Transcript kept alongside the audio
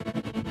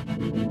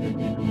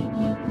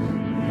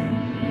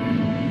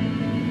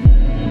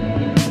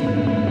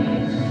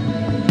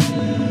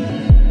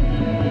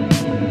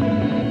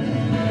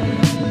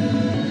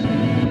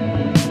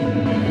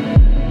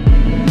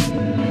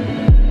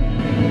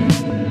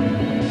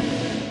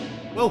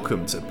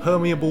Welcome to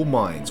Permeable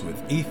Minds with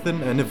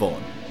Ethan and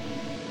Yvonne.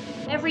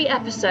 Every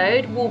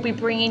episode, we'll be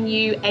bringing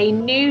you a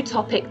new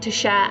topic to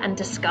share and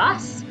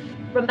discuss.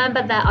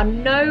 Remember, there are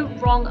no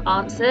wrong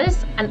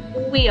answers, and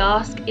all we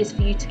ask is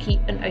for you to keep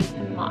an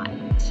open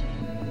mind.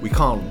 We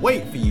can't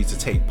wait for you to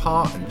take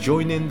part and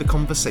join in the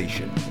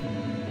conversation.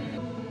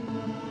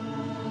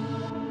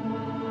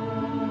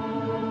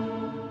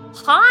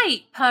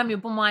 Hi,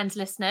 Permeable Minds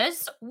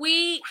listeners.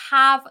 We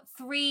have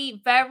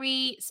three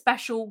very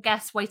special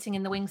guests waiting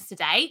in the wings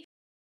today.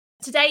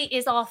 Today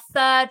is our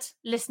third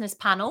listeners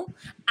panel,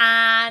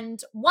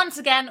 and once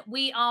again,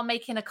 we are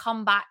making a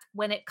comeback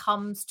when it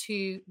comes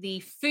to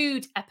the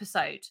food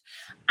episode.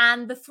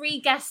 And the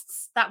three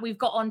guests that we've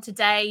got on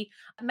today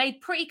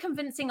made pretty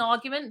convincing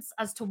arguments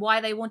as to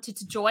why they wanted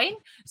to join.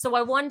 So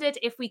I wondered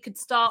if we could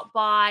start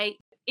by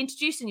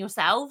introducing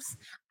yourselves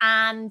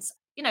and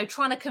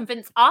trying to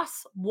convince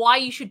us why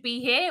you should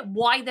be here,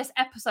 why this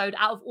episode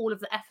out of all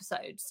of the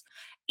episodes.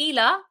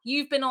 Ela,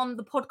 you've been on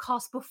the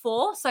podcast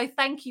before, so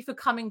thank you for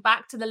coming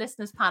back to the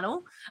listeners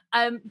panel.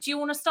 Do you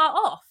want to start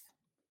off?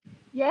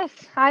 Yes.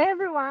 Hi,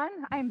 everyone.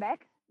 I'm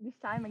back this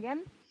time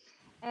again.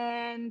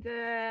 And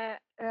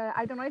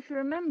I don't know if you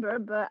remember,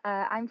 but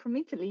I'm from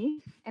Italy.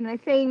 And I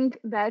think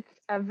that's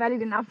a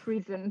valid enough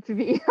reason to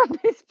be on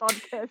this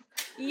podcast.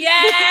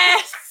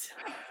 Yes!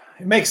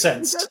 It makes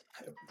sense.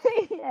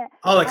 Yeah,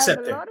 I'll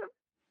accept I have a lot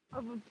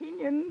of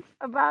opinions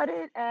about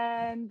it,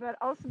 but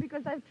also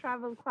because I've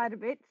traveled quite a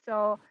bit.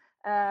 So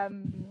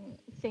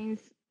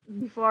since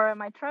before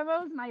my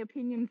travels, my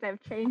opinions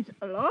have changed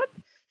a lot.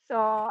 So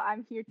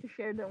I'm here to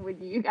share them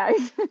with you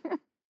guys.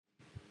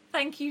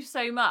 Thank you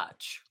so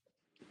much.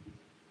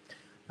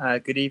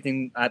 Good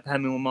evening,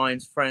 Permeable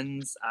Minds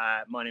friends.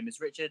 My name is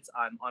Richard.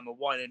 I'm a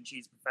wine and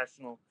cheese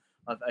professional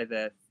of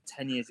over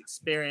 10 years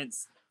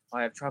experience.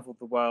 I have travelled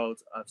the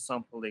world of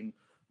sampling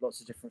lots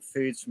of different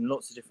foods from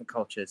lots of different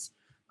cultures,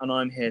 and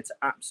I'm here to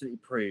absolutely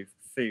prove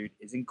food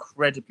is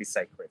incredibly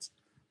sacred.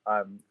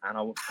 And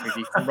I want to prove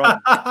Ethan wrong.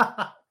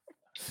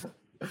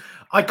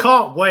 I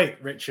can't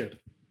wait, Richard.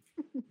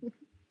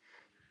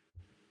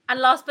 And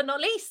last but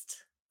not least.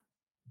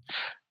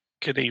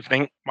 Good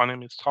evening. My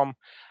name is Tom.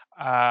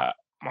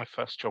 My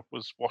first job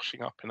was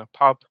washing up in a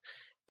pub.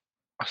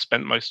 I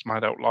spent most of my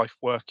adult life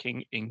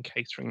working in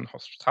catering and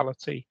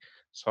hospitality,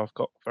 so I've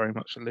got very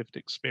much a lived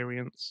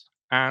experience.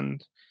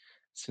 And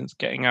since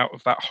getting out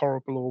of that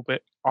horrible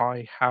orbit,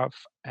 I have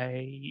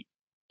a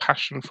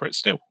passion for it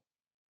still.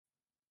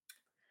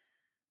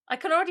 I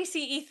can already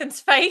see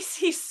Ethan's face.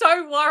 He's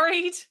so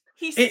worried.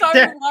 He's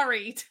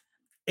worried.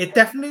 It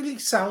definitely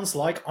sounds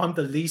like I'm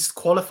the least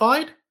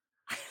qualified.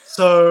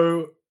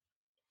 So,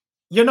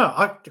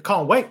 I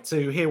can't wait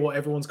to hear what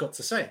everyone's got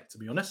to say, to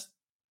be honest.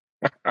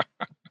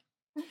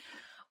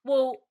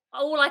 Well,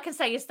 all I can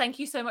say is thank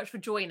you so much for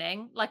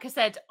joining. Like I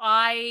said,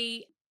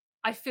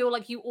 I feel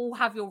like you all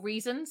have your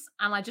reasons,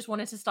 and I just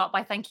wanted to start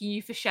by thanking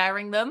you for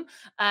sharing them.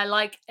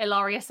 Like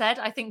Ilaria said,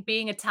 I think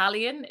being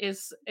Italian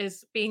is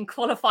being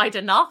qualified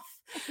enough.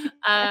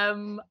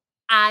 And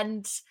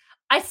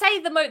I'd say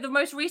the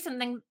most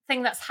recent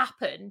thing that's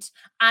happened,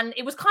 and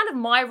it was kind of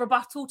my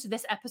rebuttal to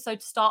this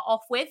episode to start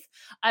off with.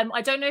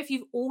 I don't know if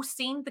you've all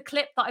seen the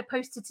clip that I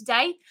posted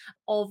today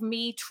of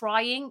me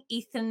trying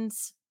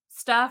Ethan's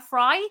stir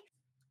fry.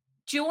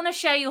 Do you want to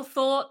share your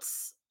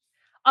thoughts?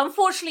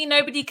 Unfortunately,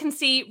 nobody can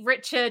see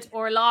Richard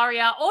or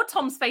Ilaria or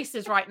Tom's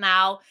faces right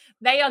now.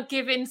 They are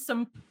giving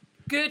some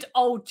good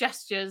old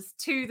gestures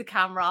to the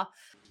camera.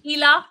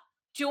 Ela,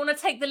 do you want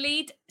to take the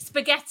lead?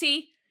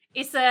 Spaghetti.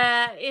 It's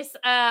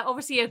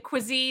obviously a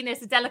cuisine.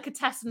 It's a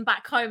delicatessen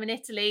back home in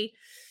Italy.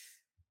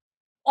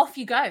 Off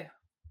you go.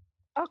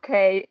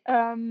 Okay. I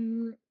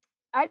don't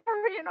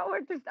really know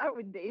where to start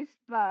with this,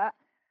 but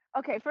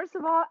okay. First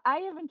of all, I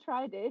haven't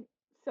tried it,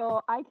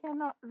 so I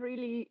cannot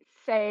really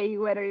say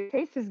whether it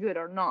tastes good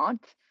or not.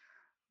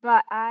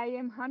 But I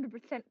am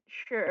 100%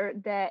 sure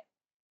that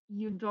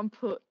you don't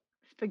put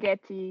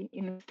spaghetti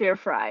in a stir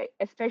fry,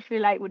 especially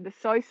like with the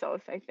soy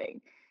sauce. I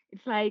think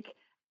it's like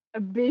a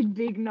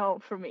big no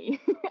for me,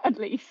 at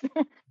least.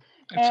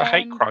 It's a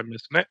hate crime,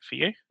 isn't it, for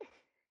you?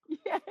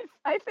 Yes,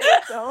 I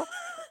think so.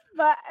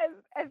 But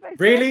as I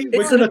Really? said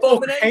We're before, going to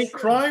talk hate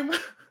crime?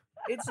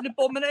 It's an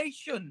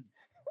abomination.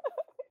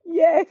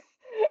 Yes.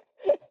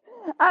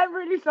 I'm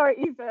really sorry,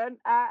 Ethan.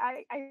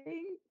 I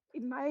think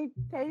it might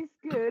taste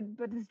good,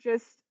 but it's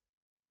just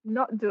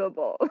not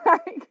doable.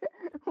 Like,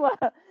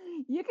 well,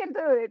 you can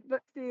do it,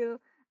 but still,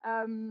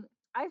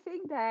 I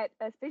think that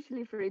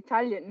especially for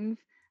Italians,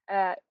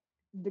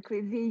 the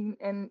cuisine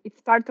and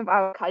it's part of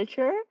our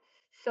culture.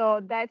 So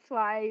that's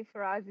why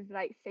for us it's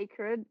like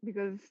sacred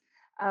because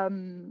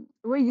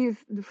we use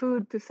the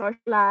food to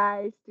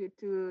socialize,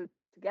 to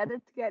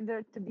gather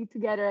together, to be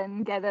together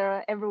and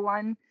gather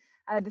everyone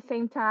at the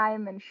same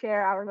time and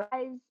share our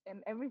lives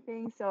and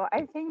everything. So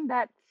I think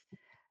that's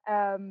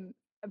a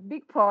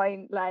big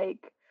point,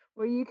 like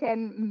where you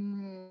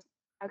can,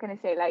 how can I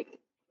say, like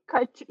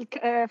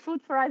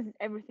food for us is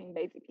everything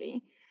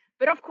basically.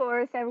 But of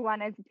course, everyone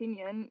has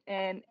opinion,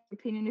 and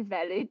opinion is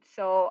valid.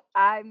 So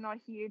I'm not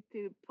here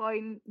to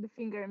point the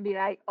finger and be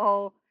like,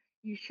 "Oh,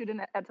 you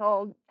shouldn't at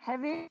all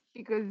have it,"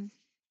 because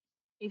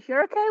if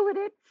you're okay with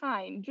it,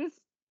 fine. Just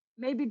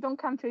maybe don't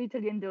come to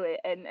Italy and do it,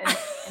 and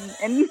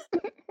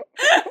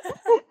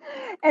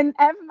and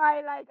have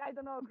my, like, I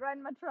don't know,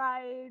 grandma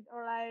try it,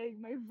 or like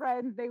my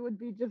friends, they would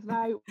be just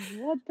like,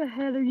 "What the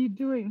hell are you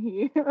doing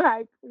here?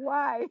 Like,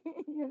 why?"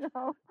 you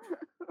know.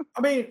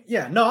 I mean,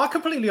 yeah, no, I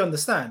completely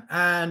understand.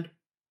 And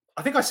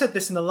I think I said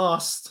this in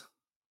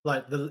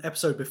the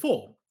episode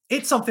before.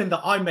 It's something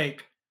that I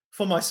make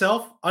for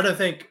myself. I don't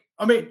think,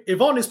 I mean,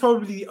 Yvonne is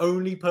probably the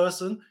only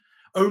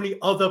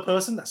other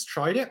person that's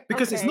tried it,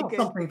 because it's Okay, not good.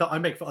 something that I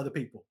make for other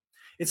people.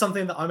 It's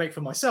something that I make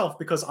for myself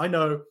because I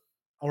know,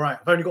 all right,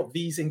 I've only got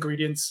these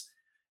ingredients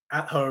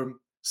at home.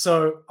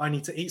 So I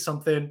need to eat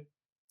something.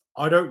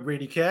 I don't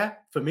really care.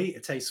 For me,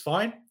 it tastes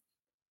fine.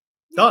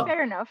 Yeah, Done.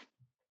 fair enough.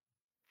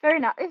 Fair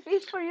enough. If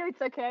it's for you,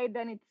 it's okay.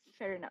 Then it's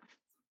fair enough.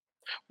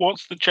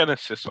 What's the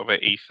genesis of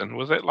it, Ethan?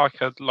 Was it like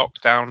a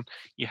lockdown,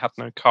 you had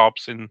no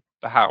carbs in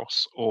the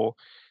house, or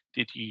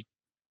did you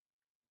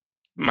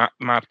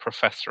mad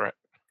professor it?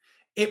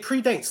 It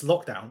predates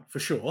lockdown for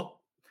sure,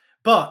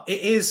 but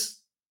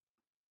it's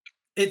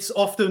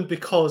often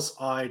because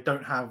I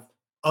don't have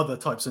other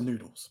types of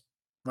noodles,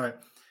 right?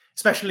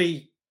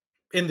 Especially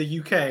in the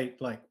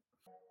UK, like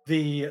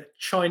the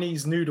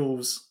Chinese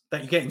noodles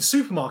that you get in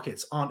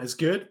supermarkets aren't as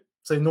good.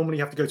 So normally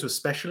you have to go to a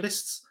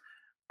specialist's,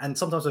 and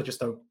sometimes I just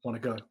don't want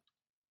to go.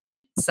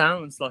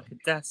 Sounds like a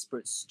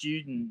desperate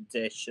student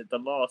dish at the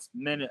last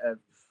minute of,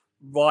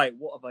 right,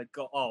 what have I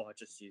got? Oh, I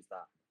just used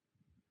that.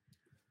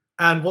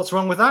 And what's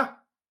wrong with that?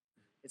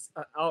 It's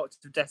an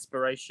act of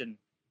desperation,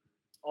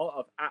 out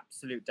of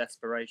absolute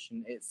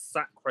desperation. It's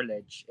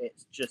sacrilege.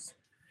 It's just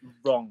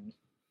wrong.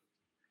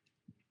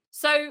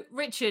 So,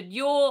 Richard,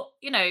 you're,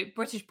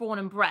 British born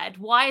and bred.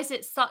 Why is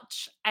it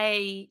such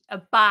a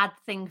bad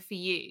thing for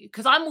you?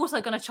 Because I'm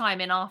also going to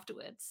chime in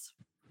afterwards.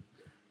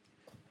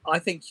 I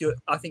think you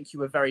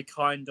were very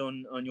kind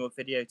on your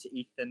video to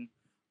Ethan.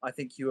 I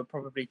think you were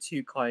probably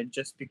too kind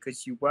just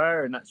because you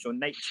were, and that's your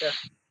nature.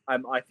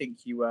 I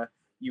think you were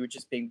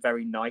just being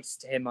very nice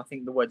to him. I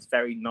think the words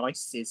 "very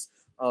nice" is,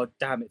 oh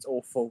damn, it's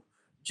awful.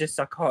 Just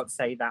I can't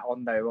say that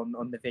on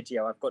the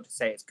video. I've got to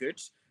say it's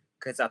good,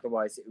 because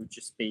otherwise it would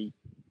just be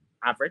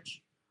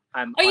average.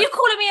 Are you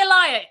calling me a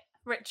liar,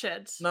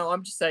 Richard? No,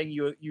 I'm just saying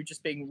you're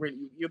just being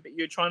really,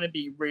 you're trying to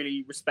be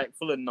really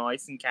respectful and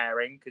nice and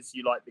caring because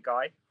you like the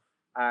guy,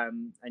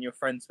 and you're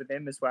friends with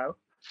him as well.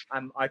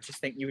 I just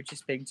think you were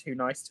just being too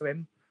nice to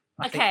him.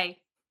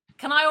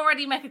 Can I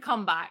already make a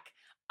comeback?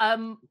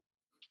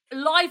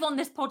 Live on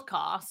this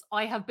podcast,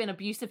 I have been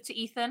abusive to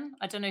Ethan.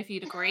 I don't know if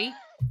you'd agree.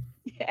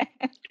 Yeah.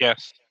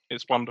 Yes,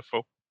 it's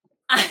wonderful.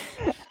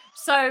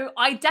 So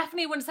I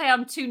definitely wouldn't say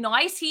I'm too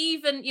nice. He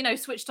even,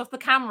 switched off the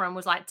camera and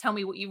was like, "Tell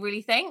me what you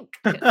really think."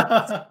 And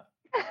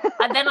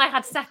then I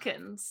had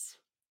seconds.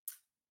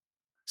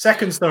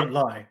 Seconds don't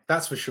lie,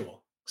 that's for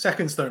sure.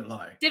 Seconds don't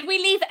lie. Did we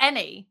leave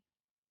any?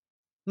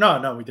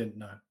 No, we didn't.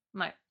 No.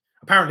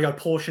 Apparently, I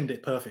portioned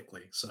it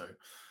perfectly. So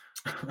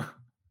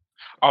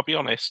I'll be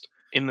honest.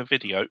 In the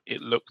video, it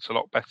looked a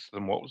lot better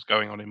than what was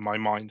going on in my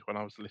mind when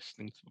I was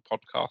listening to the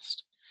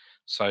podcast.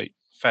 So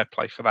fair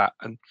play for that.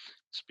 And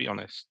to be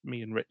honest,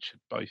 me and Richard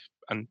both,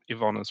 and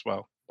Yvonne as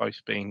well, both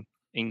being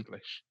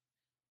English,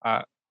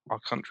 our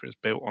country is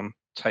built on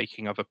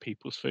taking other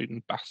people's food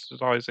and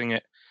bastardizing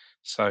it.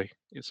 So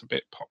it's a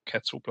bit pot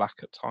kettle black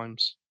at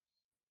times.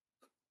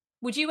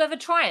 Would you ever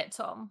try it,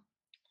 Tom?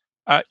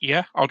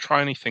 Yeah, I'll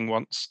try anything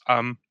once.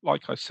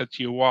 Like I said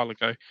to you a while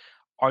ago,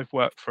 I've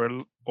worked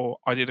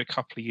I did a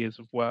couple of years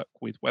of work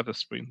with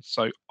Wetherspoons,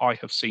 so I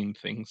have seen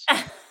things,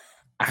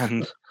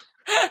 and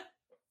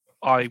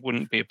I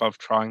wouldn't be above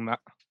trying that.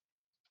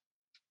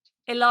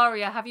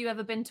 Ilaria, have you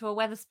ever been to a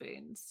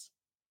Wetherspoons?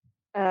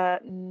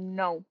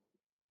 No.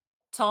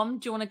 Tom,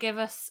 do you want to give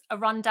us a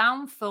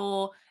rundown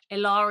for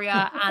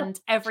Ilaria and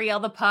every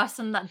other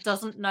person that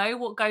doesn't know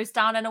what goes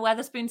down in a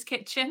Wetherspoons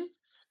kitchen?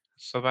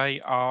 So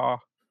they are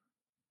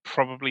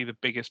probably the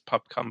biggest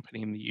pub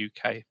company in the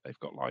UK. They've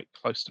got like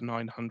close to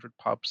 900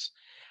 pubs,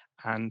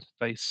 and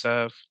they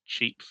serve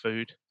cheap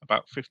food.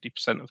 About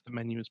 50% of the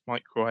menu is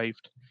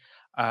microwaved.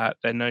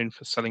 They're known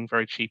for selling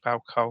very cheap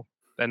alcohol.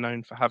 They're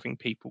known for having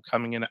people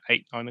coming in at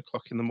 8, 9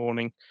 o'clock in the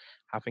morning,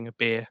 having a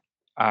beer.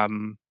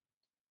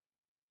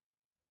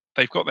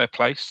 They've got their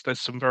place.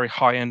 There's some very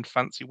high-end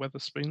fancy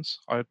Wetherspoons.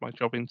 I had my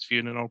job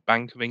interviewing an old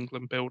Bank of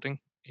England building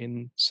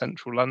in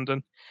central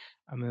London.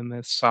 And then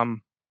there's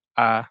some,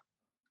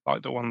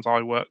 like the ones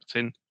I worked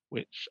in,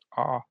 which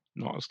are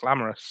not as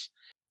glamorous.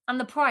 And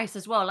the price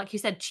as well, like you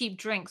said, cheap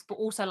drinks, but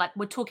also like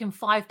we're talking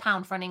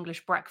 £5 for an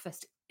English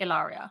breakfast,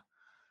 Ilaria.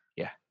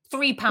 Yeah.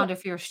 £3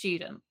 if you're a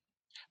student.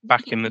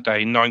 Back in the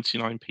day,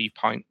 99p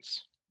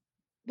pints.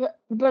 But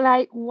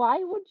like, why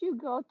would you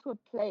go to a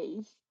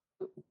place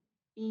to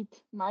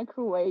eat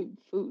microwave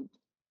food?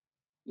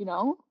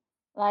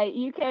 Like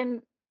you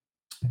can.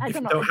 I if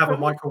don't you know. don't have a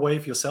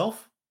microwave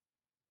yourself,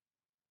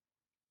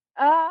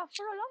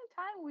 For a long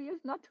time we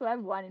used not to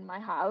have one in my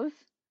house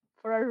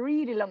for a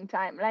really long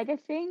time. Like I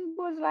think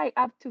it was like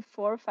up to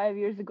 4 or 5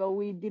 years ago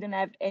we didn't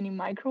have any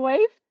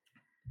microwave.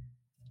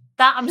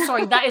 That I'm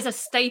sorry, that is a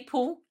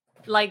staple,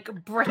 like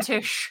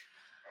British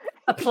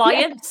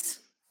appliance.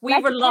 We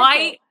like a rely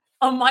kettle.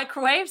 on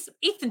microwaves.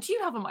 Ethan, do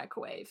you have a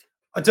microwave?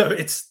 I don't.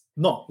 It's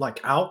not like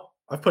out.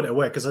 I put it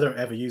away because I don't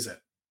ever use it.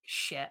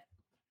 Shit.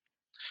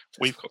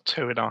 We've got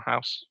 2 in our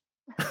house.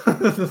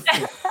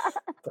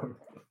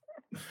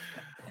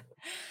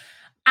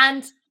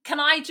 And can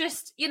I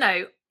just,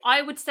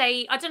 I would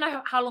say, I don't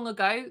know how long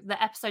ago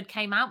the episode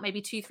came out,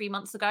 maybe 2-3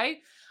 months ago.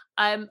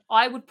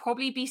 I would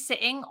probably be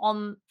sitting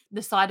on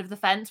the side of the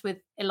fence with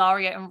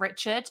Ilaria and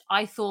Richard.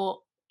 I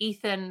thought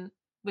Ethan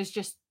was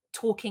just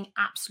talking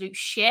absolute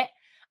shit.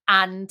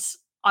 And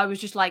I was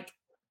just like,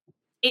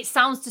 it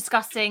sounds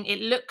disgusting. It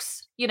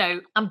looks,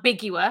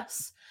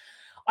 ambiguous.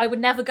 I would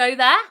never go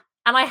there.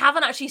 And I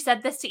haven't actually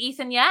said this to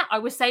Ethan yet. I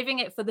was saving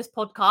it for this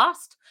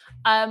podcast.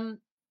 And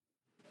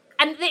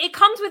it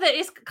comes with it.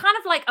 It's kind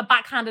of like a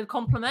backhanded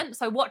compliment.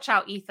 So watch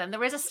out, Ethan.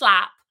 There is a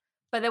slap,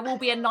 but there will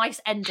be a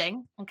nice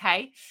ending.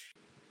 Okay.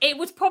 It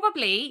was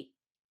probably,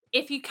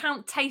 if you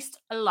count taste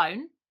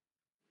alone,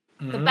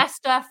 the best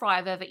stir fry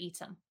I've ever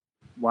eaten.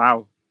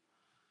 Wow.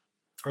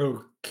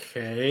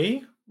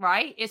 Okay.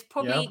 Right? It's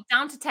probably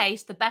down to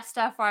taste the best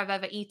stir fry I've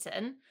ever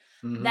eaten.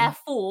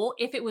 Therefore,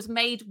 if it was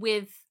made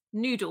with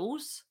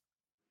noodles,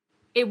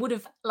 it would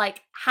have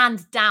like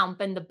hands down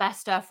been the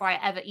best stir fry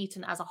ever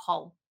eaten as a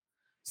whole.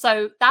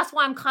 So that's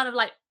why I'm kind of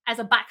like, as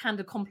a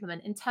backhanded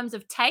compliment, in terms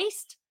of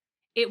taste,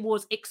 it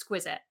was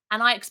exquisite.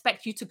 And I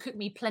expect you to cook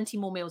me plenty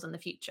more meals in the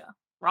future,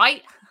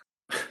 right?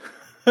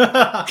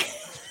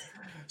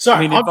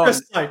 Sorry, I'm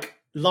just like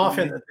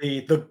laughing at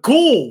the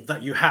gall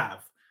that you have.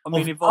 I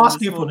mean, of Yvonne,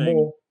 asking this for morning,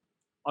 more.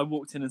 I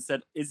walked in and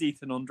said, "Is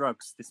Ethan on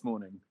drugs this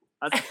morning?"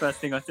 That's the first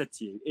thing I said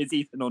to you. Is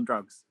Ethan on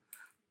drugs?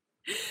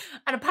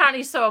 And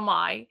apparently so am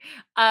I.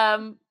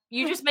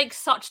 You just make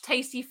such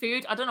tasty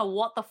food. I don't know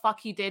what the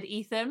fuck you did,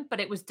 Ethan, but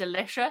it was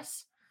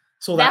delicious.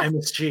 Saw that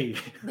MSG.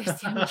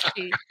 This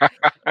MSG.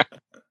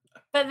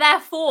 But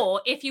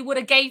therefore, if you would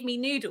have gave me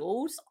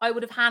noodles, I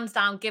would have hands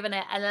down given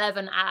it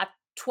 11 out of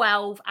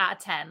 12 out of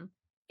 10.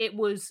 It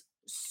was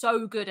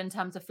so good in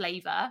terms of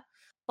flavour.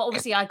 But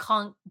obviously, I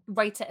can't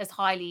rate it as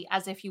highly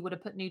as if you would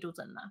have put noodles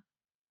in there.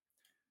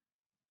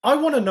 I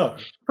want to know.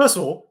 First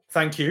of all,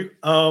 thank you.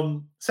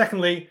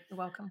 Secondly, you're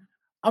welcome.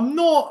 I'm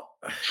not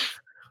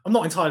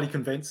entirely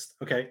convinced.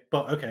 Okay,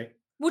 but okay.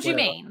 What do you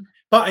mean?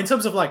 But in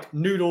terms of like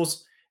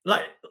noodles,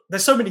 like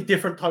there's so many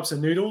different types of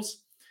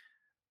noodles.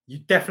 You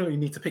definitely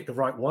need to pick the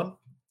right one.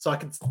 So I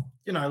can,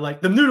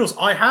 like the noodles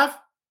I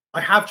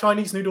have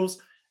Chinese noodles.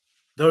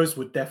 Those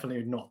would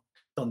definitely not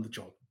done the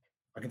job.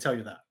 I can tell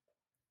you that.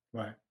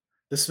 Right.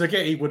 The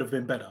spaghetti would have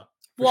been better.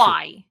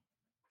 Why?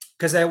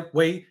 Because they're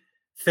way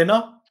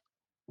thinner.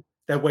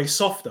 They're way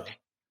softer.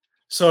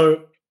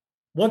 So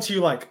once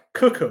you like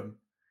cook them,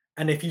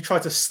 and if you try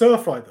to stir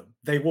fry them,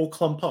 they will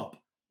clump up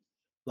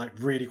like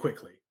really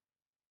quickly.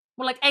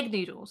 Well, like egg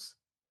noodles.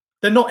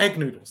 They're not egg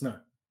noodles, no.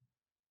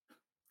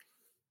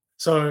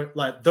 So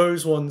like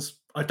those ones,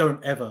 I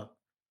don't ever.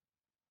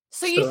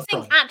 So you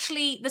think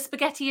actually the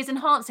spaghetti is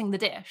enhancing the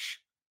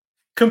dish?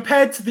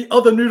 Compared to the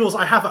other noodles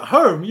I have at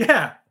home,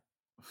 yeah.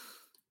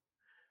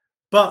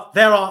 But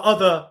there are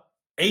other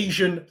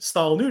Asian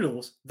style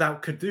noodles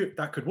that could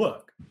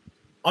work.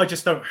 I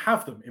just don't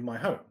have them in my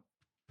home.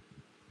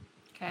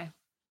 Okay.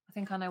 I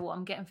think I know what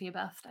I'm getting for your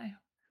birthday.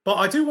 But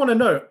I do want to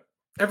know,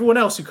 everyone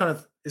else who kind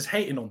of is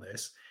hating on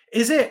this,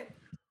 is it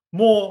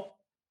more,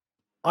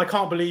 I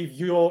can't believe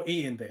you're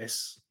eating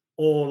this,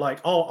 or like,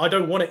 oh, I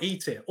don't want to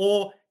eat it,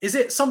 or is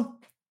it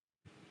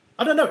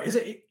I don't know, is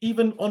it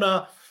even on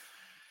a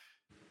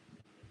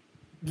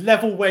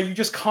level where you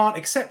just can't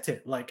accept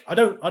it? Like,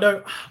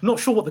 I'm not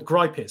sure what the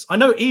gripe is. I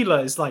know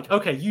Ela is like,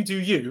 okay, you do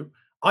you.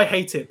 I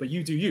hate it, but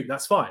you do you.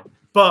 That's fine.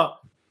 But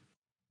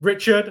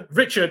Richard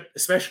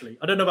especially,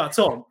 I don't know about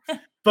Tom,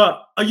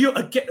 but are you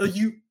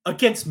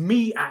against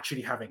me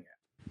actually having it?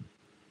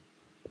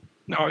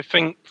 No, I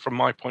think from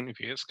my point of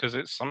view, it's because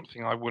it's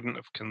something I wouldn't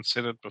have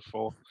considered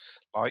before.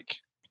 Like,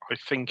 I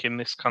think in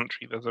this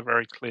country, there's a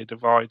very clear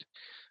divide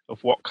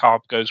of what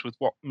carb goes with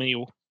what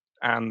meal,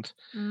 and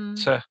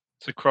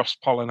to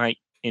cross-pollinate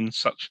in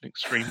such an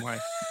extreme way.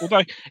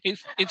 Although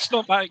it's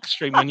not that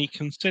extreme when you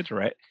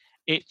consider it.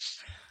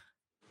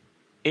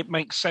 It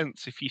makes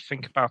sense if you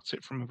think about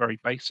it from a very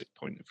basic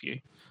point of view.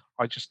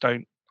 I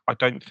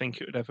don't think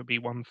it would ever be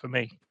one for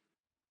me.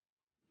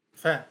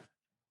 Fair.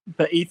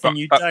 But Ethan,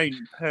 you don't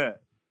put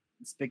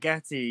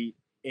spaghetti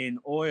in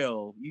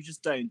oil. You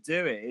just don't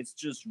do it. It's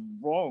just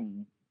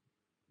wrong.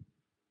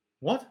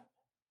 What?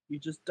 You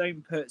just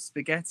don't put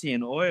spaghetti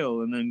in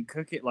oil and then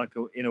cook it like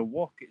in a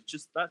wok.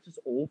 That's just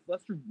awful.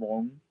 That's just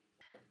wrong.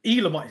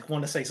 Ela might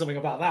want to say something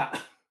about that.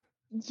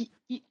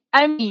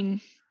 I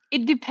mean,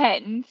 it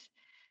depends,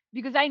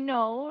 because I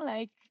know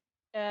like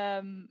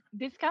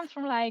this comes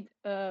from like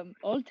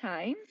old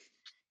times,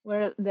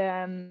 where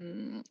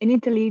in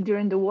Italy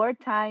during the war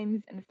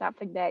times and stuff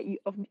like that,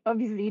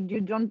 obviously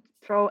you don't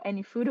throw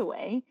any food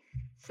away.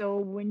 So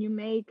when you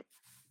make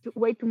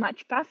way too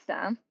much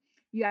pasta,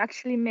 you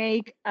actually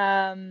make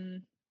how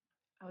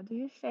do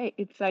you say?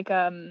 It's like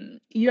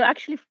you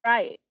actually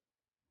fry it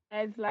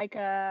as like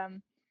a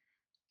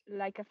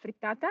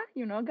frittata,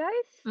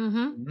 guys.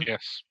 Mm-hmm.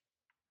 Yes.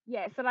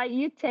 Yeah, so like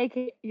you take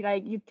it,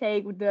 like you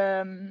take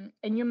the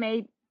and you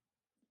made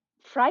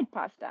fried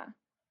pasta,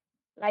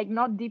 like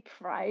not deep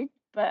fried,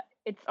 but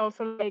it's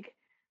also like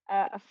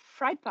a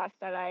fried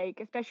pasta, like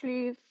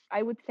especially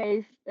I would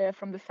say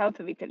from the south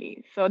of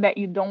Italy, so that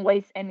you don't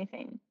waste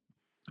anything.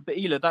 But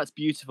Ela, that's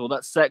beautiful.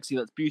 That's sexy.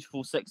 That's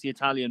beautiful, sexy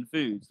Italian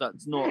foods.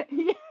 That's not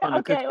Yeah, trying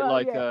to cook okay, it well,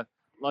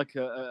 like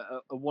yeah.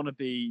 a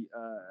wannabe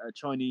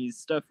Chinese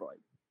stir fry.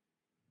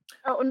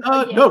 Oh,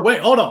 yeah. No, wait,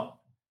 hold on.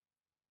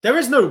 There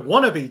is no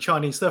wannabe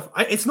Chinese stir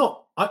fry. It's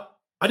not.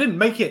 I didn't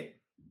make it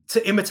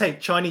to imitate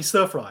Chinese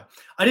stir fry.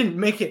 I didn't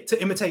make it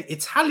to imitate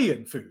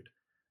Italian food.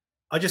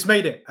 I just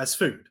made it as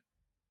food.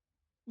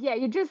 Yeah,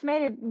 you just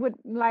made it with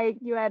like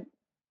you had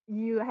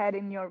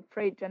in your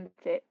fridge and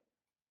that's it.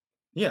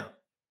 Yeah.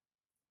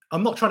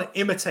 I'm not trying to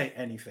imitate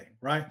anything,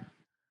 right?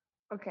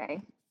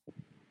 Okay.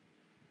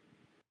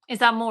 Is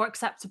that more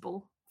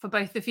acceptable for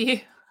both of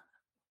you?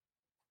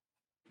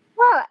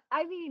 Well,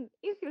 I mean,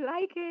 if you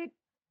like it,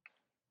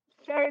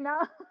 fair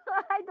enough.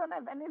 I don't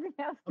have anything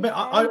else I to mean,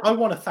 say. I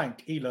want to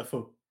thank Ela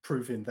for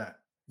proving that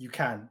you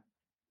can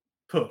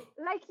put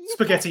Like you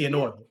spaghetti said, in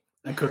oil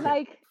and cook it.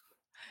 like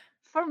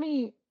for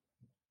me,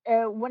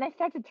 when I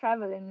started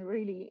traveling,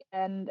 really,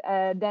 and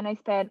then I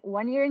spent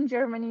 1 year in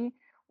Germany,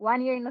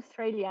 1 year in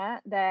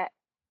Australia. That,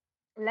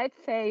 let's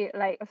say,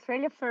 like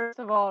Australia, first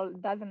of all,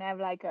 doesn't have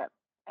like a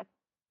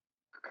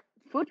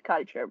food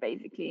culture.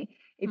 Basically,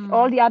 it's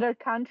all the other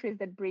countries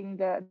that bring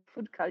the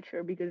food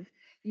culture, because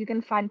you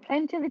can find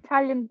plenty of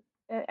Italian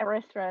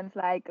restaurants,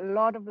 like a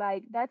lot of,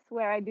 like, that's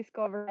where I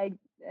discovered like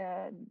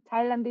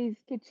Thailandese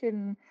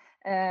kitchen,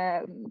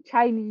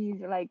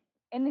 Chinese, like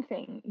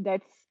anything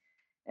that's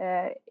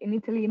in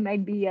Italy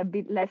might be a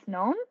bit less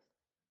known.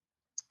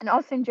 And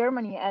also in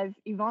Germany, as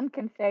Yvonne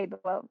can say,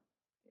 well,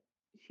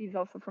 she's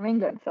also from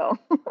England, so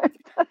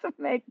it doesn't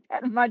make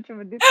that much of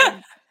a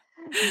difference.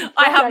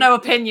 I have no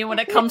opinion when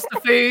it comes to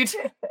food.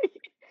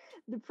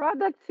 The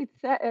products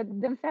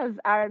themselves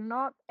are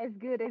not as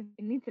good as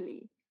in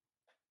Italy.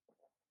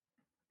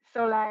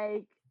 So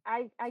like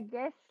I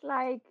guess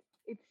like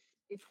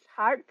it's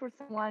hard for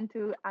someone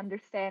to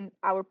understand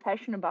our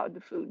passion about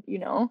the food,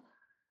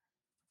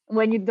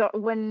 when you don't,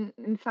 when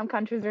in some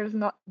countries there's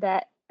not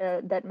that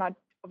much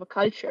of a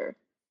culture.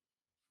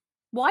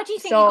 Why do you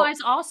think you So guys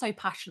are so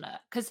passionate?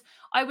 Because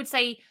I would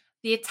say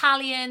the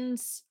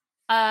Italians,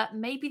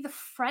 maybe the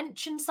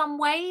French in some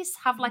ways,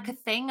 have like a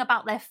thing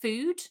about their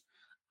food.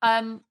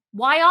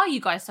 Why are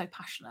you guys so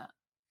passionate?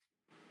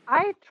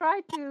 I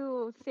try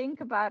to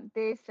think about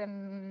this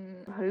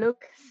and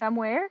look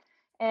somewhere,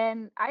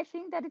 and I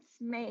think that it's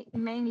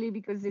mainly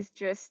because it's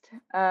just,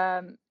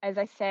 as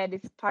I said,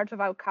 it's part of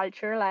our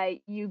culture.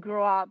 Like, you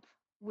grow up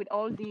with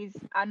all these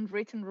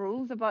unwritten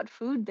rules about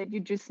food that you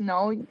just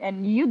know,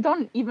 and you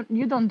don't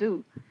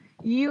do.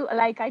 You,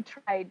 like, I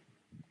tried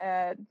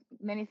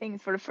many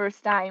things for the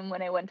first time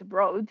when I went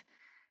abroad,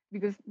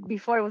 because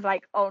before it was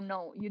like, oh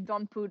no, you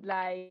don't put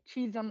like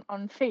cheese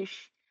on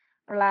fish,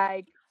 or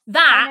like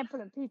That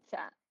pineapple on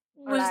pizza.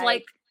 was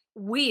like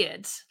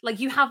weird.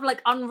 Like, you have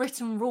like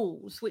unwritten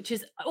rules, which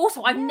is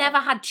also, I've Yeah. never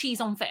had cheese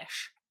on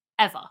fish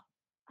ever.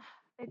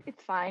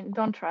 It's fine.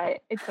 Don't try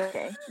it. It's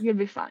okay. You'll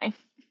be fine.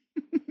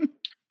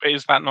 But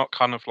is that not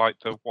kind of like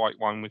the white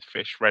wine with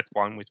fish, red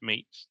wine with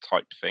meat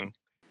type thing?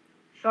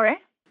 Sorry?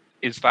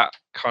 Is that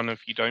kind of,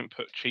 you don't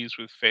put cheese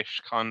with fish,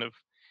 kind of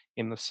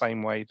in the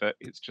same way that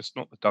it's just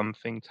not the done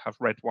thing to have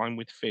red wine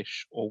with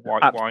fish or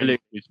white wine Absolutely.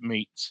 with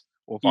meat,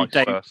 or You vice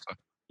don't- versa?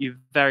 You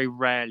very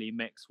rarely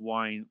mix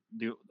white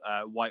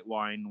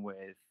wine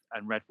with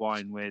and red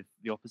wine with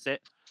the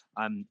opposite.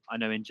 I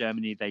know in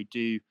Germany they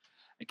do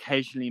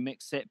occasionally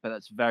mix it, but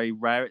that's very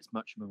rare. It's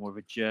much more of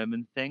a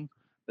German thing,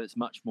 but it's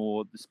much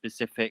more the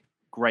specific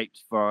grape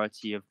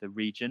variety of the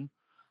region.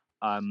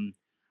 And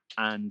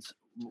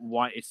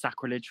white is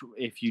sacrilege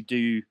if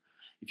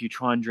you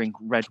try and drink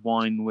red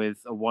wine with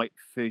a white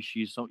fish.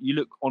 You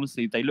look,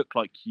 honestly, they look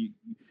like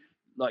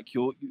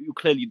you're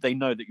clearly, they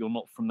know that you're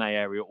not from their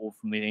area or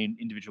from the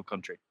individual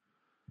country.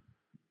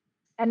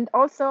 And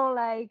also,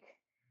 like,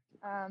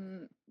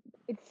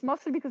 it's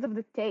mostly because of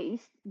the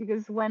taste,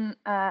 because when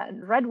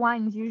red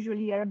wines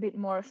usually are a bit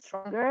more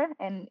stronger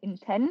and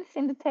intense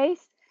in the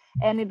taste,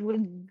 and it will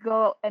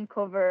go and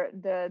cover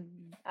the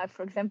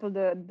for example,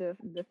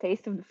 the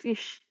taste of the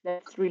fish,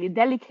 that's really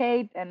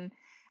delicate,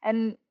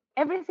 and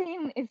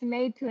everything is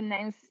made to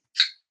enhance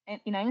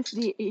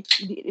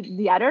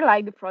the other,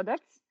 like the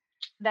products.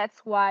 That's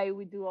why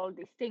we do all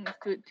these things,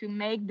 to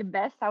make the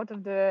best out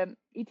of the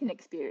eating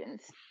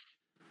experience.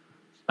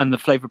 And the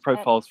flavor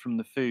profiles from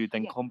the food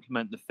then yeah.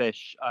 complement the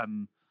fish. I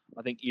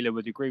think Ela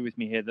would agree with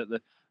me here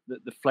that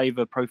the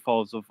flavor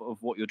profiles of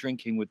what you're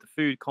drinking with the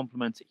food,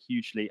 complement it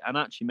hugely, and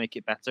actually make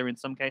it better in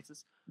some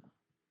cases.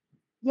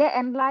 Yeah,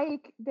 and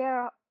like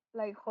they're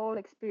like whole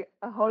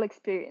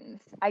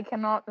experience. I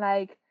cannot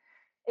like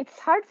it's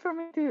hard for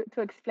me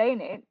to explain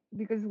it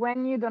because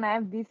when you don't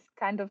have this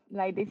kind of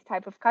like this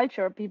type of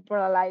culture, people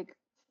are like,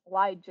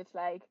 why just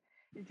like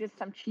it's just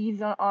some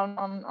cheese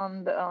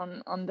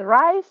on the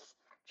rice,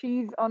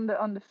 cheese on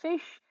the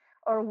fish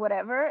or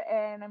whatever.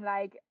 And I'm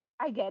like,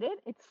 I get it,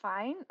 it's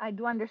fine. I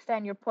do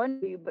understand your point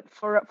of view, but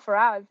for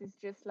us it's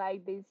just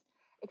like this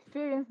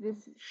experience,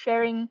 this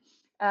sharing,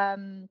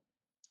 um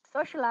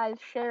socialize,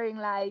 sharing,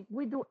 like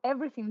we do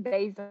everything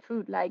based on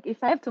food. Like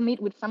if I have to meet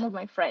with some of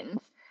my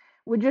friends,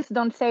 we just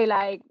don't say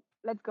like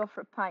let's go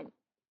for a pint.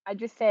 I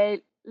just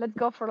say let's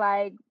go for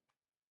like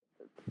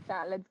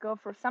let's go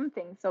for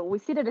something. So we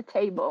sit at a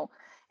table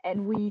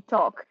and we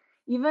talk.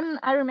 Even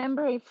I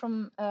remember it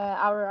from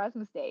our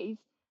Erasmus days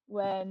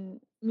when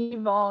me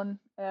and Yvonne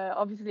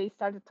obviously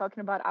started talking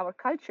about our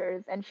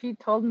cultures, and she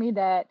told me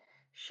that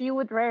she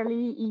would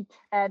rarely eat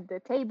at the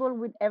table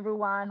with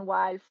everyone,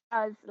 while for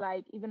us,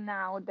 like even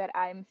now that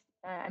I'm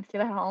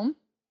still at home,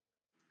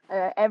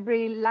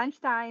 every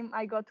lunchtime,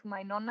 I go to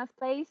my nonna's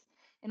place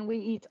and we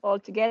eat all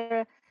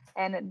together.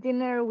 And at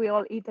dinner, we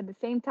all eat at the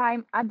same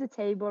time at the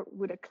table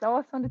with a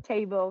cloth on the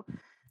table.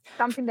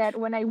 Something that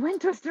when I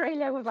went to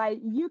Australia, I was like,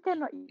 you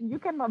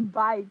cannot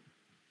buy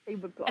A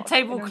tablecloth.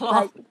 And I was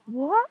tablecloth. like,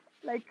 what?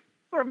 Like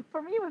for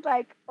me, it was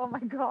like, oh my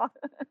god.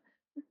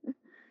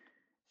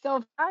 So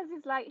for us,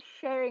 it's like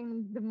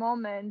sharing the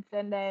moments,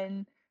 and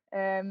then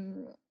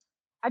um,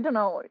 I don't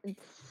know.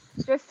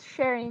 It's just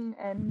sharing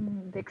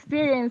and the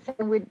experience.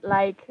 And with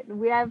like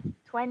we have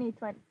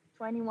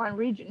 21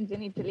 regions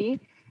in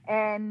Italy,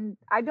 and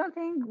I don't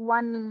think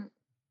one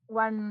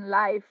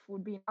life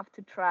would be enough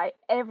to try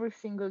every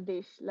single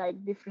dish,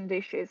 like different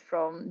dishes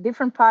from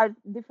different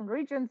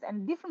regions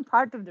and different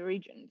part of the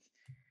regions,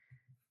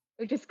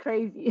 which is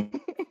crazy.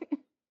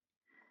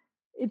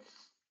 It's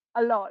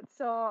a lot.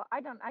 So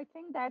I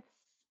think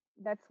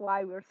that's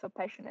why we're so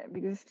passionate,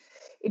 because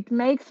it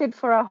makes it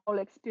for a whole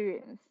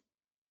experience,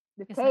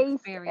 the It's an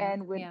taste experience.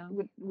 and with Yeah.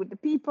 with the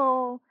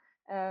people.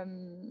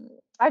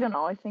 I don't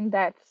know, I think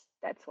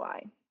that's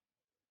why.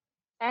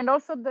 And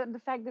also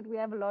the fact that we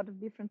have a lot of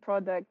different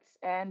products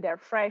and they're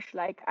fresh.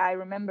 Like I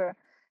remember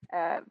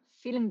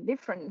feeling the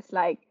difference,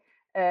 like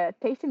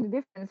tasting the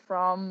difference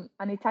from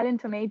an Italian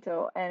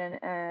tomato and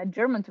a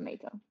German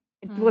tomato.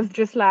 It was Mm.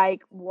 just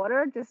like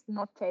water, just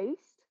not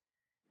taste.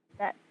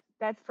 that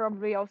that's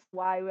probably also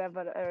why we have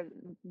a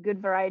good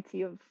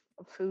variety of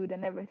food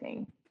and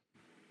everything.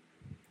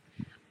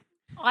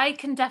 I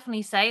can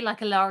definitely say,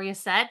 like Ilaria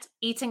said,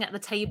 eating at the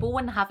table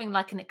and having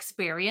like an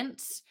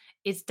experience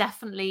is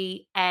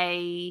definitely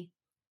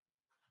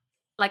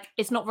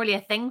it's not really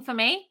a thing for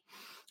me.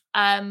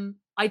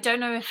 I don't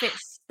know if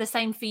it's the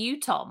same for you,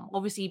 Tom.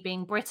 Obviously,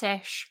 being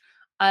British,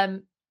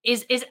 um,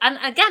 is and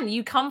again,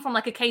 you come from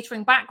like a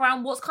catering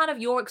background. What's kind of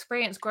your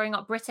experience growing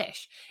up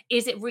British?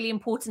 Is it really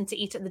important to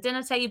eat at the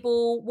dinner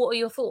table? What are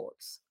your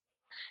thoughts?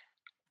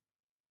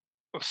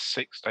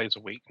 6 days a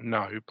week,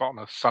 no, but on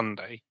a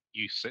Sunday,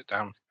 you sit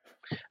down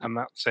and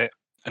that's it.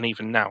 And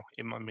even now,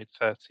 in my mid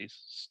 30s,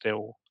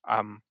 still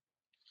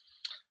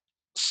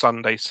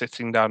Sunday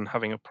sitting down and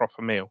having a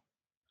proper meal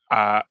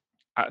uh,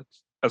 as,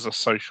 as a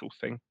social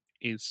thing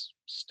is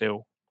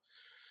still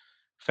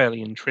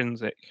fairly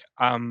intrinsic.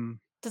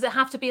 Does it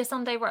have to be a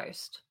Sunday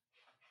roast?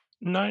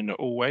 No, not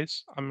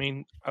always. I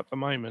mean, at the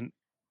moment,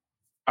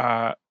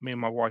 me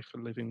and my wife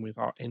are living with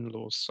our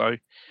in-laws, so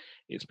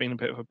it's been a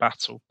bit of a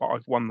battle, but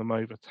I've won them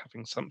over to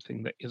having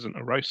something that isn't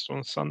a roast on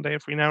a Sunday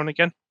every now and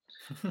again.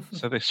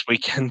 So this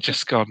weekend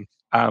just gone,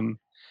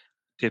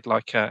 did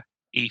like a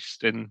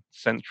Eastern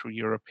Central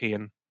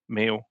European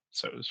meal.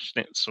 So it was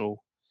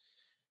schnitzel,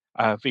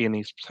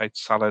 Viennese potato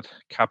salad,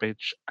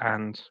 cabbage,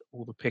 and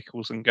all the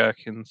pickles and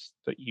gherkins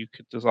that you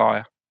could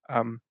desire.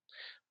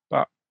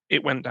 But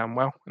it went down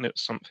well, and it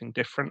was something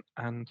different.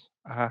 And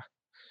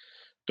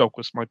dog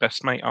was my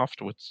best mate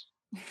afterwards.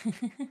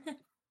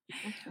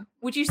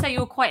 Would you say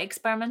you're quite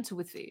experimental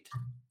with food?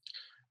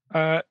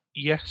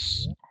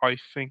 Yes, I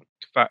think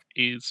that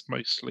is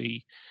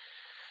mostly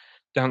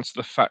down to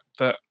the fact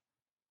that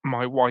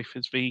my wife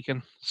is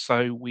vegan,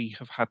 so we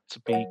have had to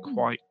be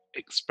quite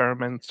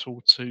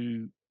experimental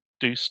to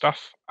do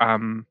stuff.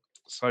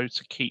 So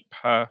to keep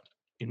her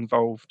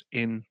involved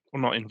in,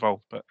 well, not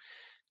involved, but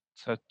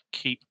to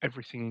keep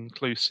everything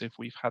inclusive,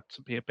 we've had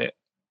to be a bit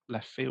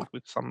left field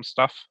with some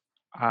stuff.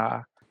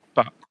 Uh,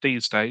 but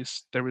these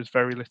days, there is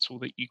very little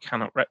that you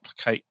cannot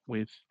replicate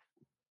with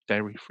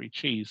dairy-free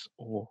cheese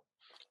or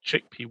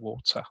chickpea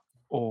water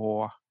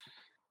or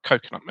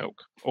coconut milk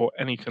or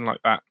anything like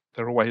that.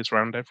 They're always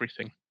around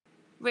everything.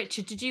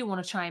 Richard, did you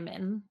want to chime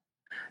in?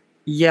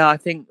 Yeah, I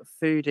think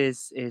food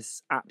is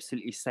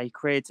absolutely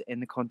sacred in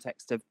the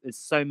context of there's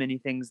so many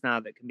things now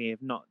that can be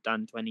have not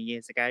done 20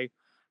 years ago.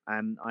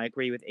 I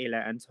agree with Ela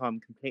and Tom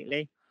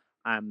completely.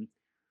 I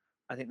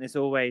think there's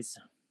always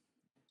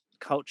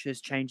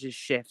cultures, changes,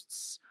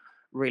 shifts,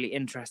 really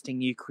interesting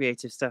new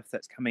creative stuff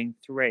that's coming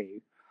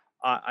through.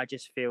 I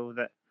just feel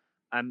that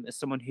as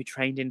someone who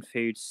trained in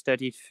food,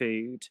 studied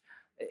food,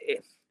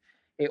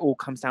 it all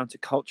comes down to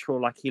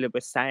cultural, like Hila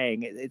was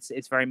saying.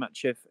 It's very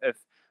much of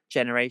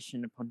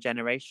generation upon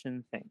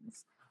generation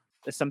things.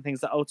 There's some things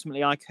that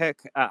ultimately I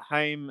cook at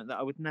home that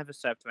I would never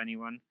serve to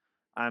anyone.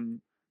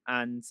 And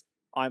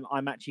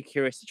I'm actually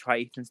curious to try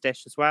Ethan's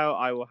dish as well.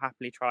 I will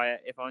happily try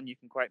it. Yvonne, you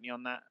can quote me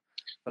on that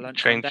for lunch.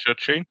 Change your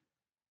tune.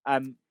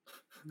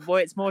 Well,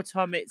 it's more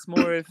Tom. It's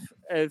more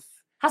of.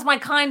 Has my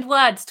kind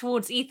words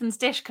towards Ethan's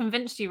dish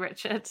convinced you,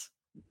 Richard?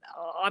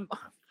 I'm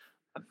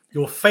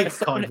Your fake as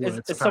someone, kind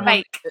words. as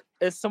apparently. Fake.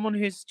 as someone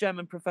whose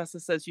German professor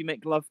says you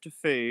make love to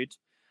food,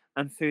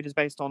 and food is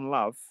based on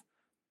love.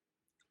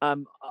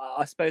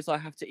 I suppose I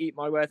have to eat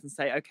my words and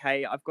say,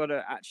 okay, I've got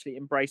to actually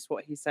embrace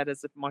what he said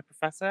as my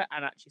professor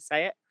and actually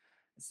say it.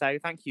 So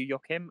thank you,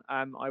 Joachim.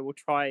 I will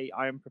try.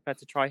 I am prepared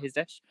to try his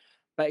dish,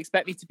 but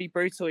expect me to be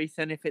brutal,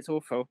 Ethan, if it's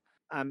awful.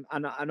 And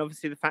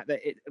obviously the fact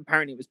that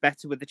apparently it was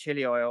better with the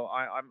chili oil.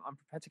 I'm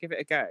prepared to give it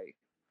a go.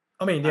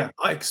 I mean, yeah,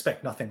 I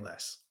expect nothing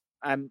less.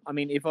 I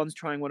mean, Yvonne's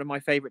trying one of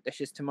my favourite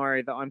dishes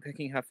tomorrow that I'm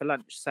cooking her for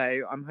lunch. So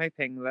I'm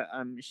hoping that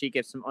she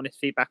gives some honest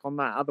feedback on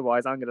that.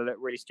 Otherwise, I'm going to look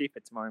really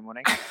stupid tomorrow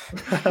morning.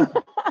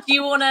 Do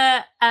you want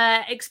to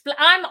explain?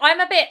 I'm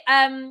a bit.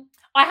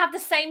 I have the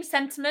same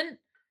sentiment.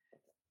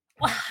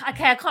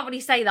 Okay, I can't really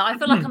say that. I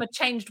feel like I'm a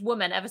changed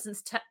woman ever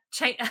since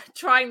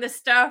trying the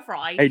stir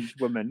fry. Aged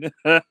woman.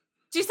 Do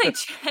you say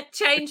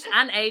changed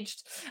and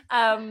aged?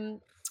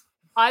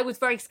 I was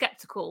very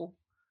skeptical.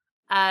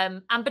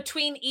 And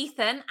between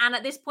Ethan and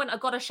at this point, I've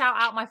got to shout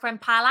out my friend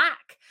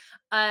Palak.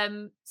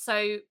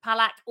 So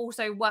Palak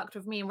also worked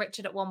with me and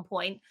Richard at one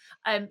point.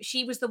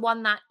 She was the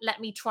one that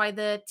let me try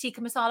the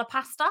tikka masala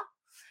pasta.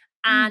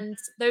 And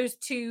those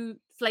two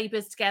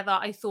flavors together,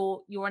 I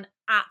thought, you're an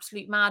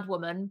absolute mad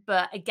woman.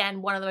 But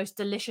again, one of the most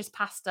delicious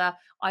pasta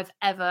I've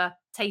ever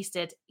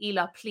tasted.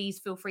 Hila, please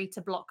feel free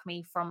to block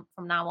me from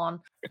now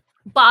on.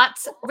 But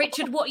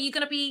Richard, what are you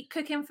going to be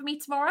cooking for me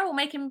tomorrow or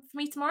making for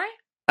me tomorrow?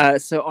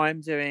 So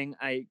I'm doing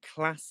a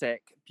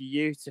classic,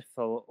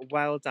 beautiful,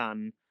 well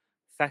done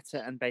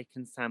feta and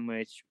bacon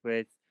sandwich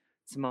with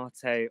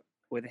tomato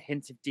with a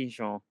hint of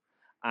Dijon,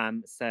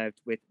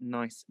 served with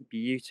nice,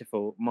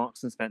 beautiful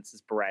Marks and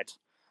Spencer's bread.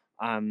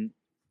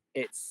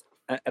 It's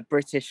a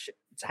British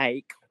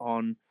take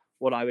on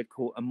what I would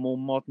call a more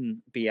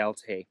modern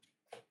BLT.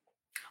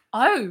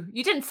 Oh,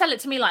 you didn't sell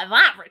it to me like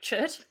that,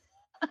 Richard.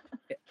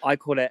 I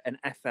call it an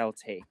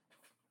FLT.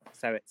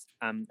 So it's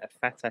a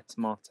feta,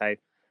 tomato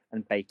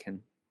and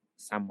bacon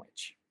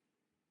sandwich.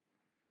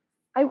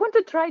 I want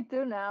to try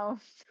too now.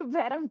 Too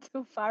bad I'm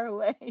too far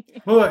away.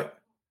 Wait.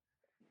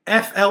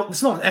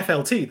 It's not an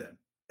FLT then.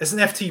 It's an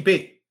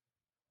FTB.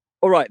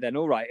 All right then.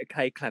 All right.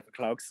 Okay, clever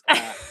clogs.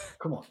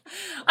 Come on.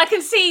 I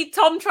can see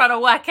Tom trying to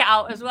work it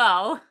out as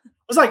well. I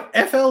was like,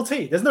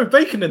 FLT. There's no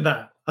bacon in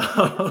that.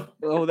 Oh,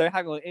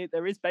 hang on.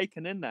 There is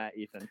bacon in there,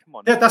 Ethan. Come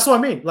on. Yeah, that's what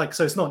I mean. Like,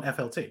 so it's not an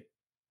FLT.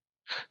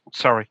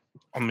 Sorry,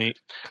 on me.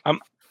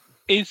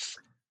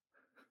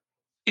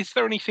 Is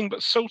there anything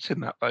but salt in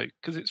that though?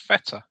 Because it's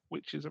feta,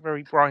 which is a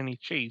very briny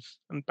cheese,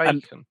 and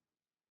bacon.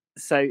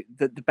 So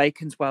the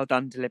bacon's well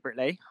done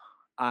deliberately,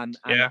 and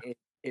Yeah.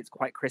 it's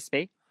quite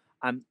crispy.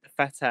 The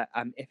feta,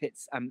 if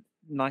it's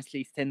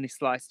nicely thinly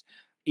sliced,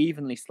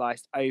 evenly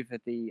sliced over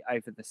the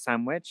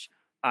sandwich,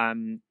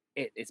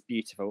 it's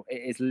beautiful.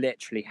 It is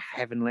literally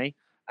heavenly.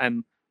 I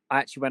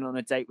actually went on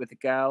a date with a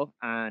girl,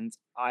 and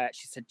I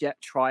actually said, "Yeah,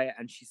 try it,"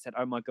 and she said,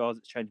 "Oh my God,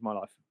 it's changed my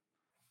life."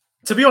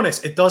 To be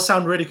honest, it does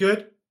sound really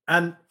good.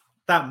 And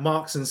that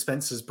Marks and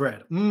Spencer's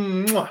bread.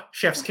 Mwah,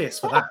 chef's kiss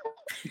for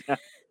that.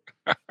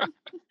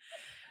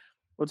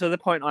 Well, to the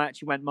point, I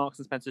actually went Marks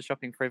and Spencer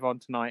shopping for Yvonne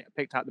tonight. I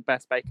picked out the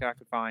best bacon I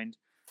could find.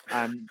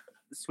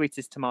 The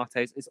sweetest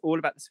tomatoes. It's all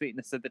about the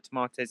sweetness of the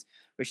tomatoes,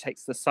 which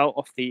takes the salt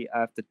off the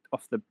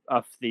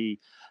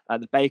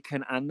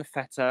bacon and the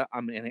feta.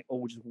 And it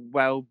all just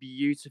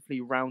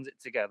beautifully rounds it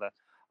together.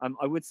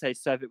 I would say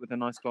serve it with a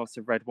nice glass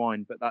of red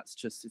wine, but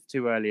it's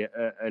too early at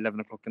 11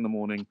 o'clock in the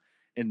morning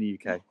in the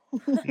UK.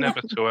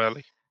 Never too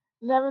early.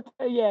 Never.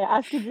 Yeah,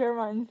 ask the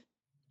Germans.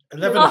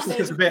 11 o'clock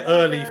is a bit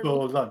early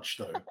for lunch,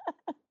 though.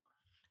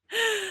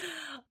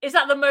 Is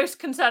that the most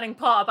concerning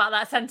part about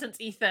that sentence,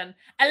 Ethan?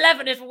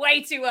 11 is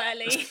way too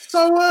early. It's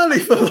so early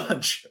for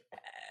lunch.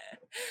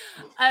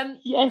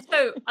 Yes.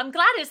 So I'm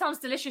glad it sounds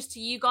delicious to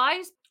you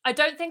guys. I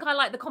don't think I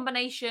like the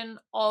combination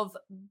of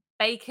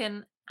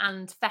bacon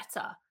and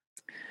feta.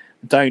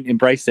 Don't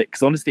embrace it,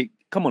 because honestly,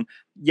 come on,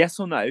 yes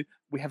or no,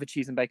 we have a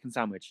cheese and bacon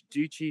sandwich.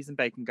 Do cheese and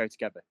bacon go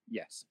together?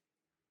 Yes.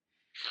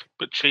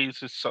 But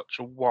cheese is such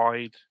a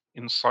wide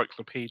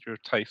encyclopedia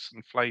of tastes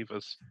and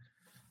flavours.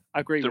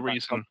 I agree The with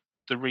reason that.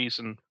 the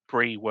reason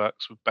brie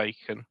works with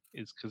bacon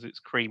is because it's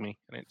creamy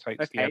and it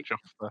takes the Okay. edge off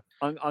the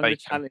I'm going to bacon.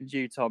 challenge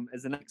you, Tom,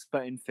 as an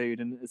expert in food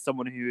and as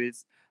someone who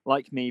is,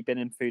 like me, been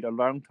in food a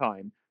long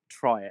time.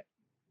 Try it.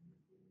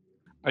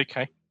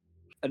 Okay.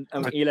 And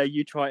Hila,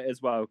 you try it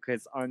as well,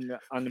 because I'm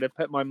going to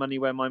put my money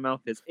where my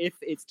mouth is. If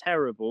it's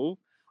terrible,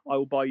 I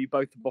will buy you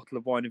both a bottle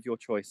of wine of your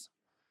choice.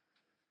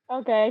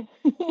 Okay.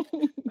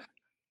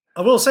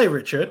 I will say,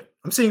 Richard,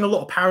 I'm seeing a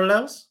lot of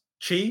parallels.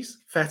 Cheese,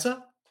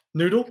 feta,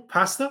 noodle,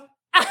 pasta.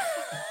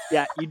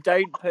 Yeah, you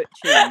don't put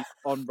cheese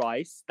on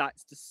rice.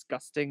 That's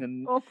disgusting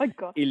and Oh my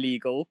god.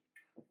 illegal.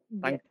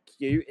 Thank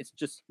you. It's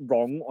just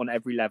wrong on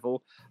every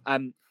level.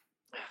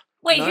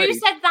 Wait, No. who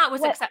said that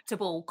was What?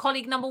 acceptable?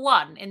 Colleague number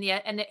one in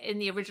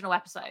the original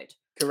episode.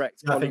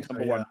 Correct. Yeah, I Colleague think so,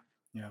 number one.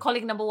 yeah.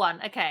 Colleague number one.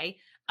 Okay.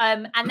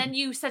 And then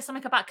you said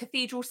something about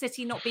Cathedral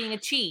City not being a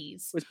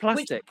cheese, It was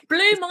plastic. which blew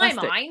It's my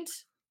plastic. mind.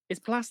 It's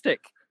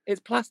plastic. It's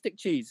plastic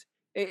cheese.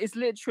 It is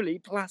literally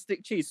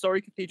plastic cheese.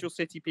 Sorry, Cathedral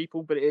City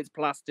people, but it's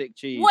plastic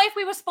cheese. What if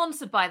we were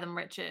sponsored by them,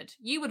 Richard?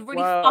 You would really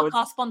Well, fuck it's-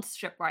 our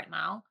sponsorship right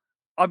now.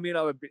 I mean,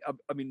 I would be.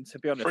 I mean, to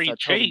be honest, Free I'd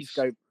tell them to cheese.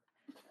 go.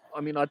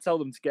 I mean, I'd tell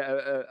them to get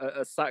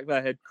a sack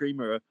their head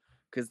creamer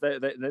because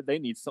they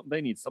need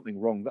something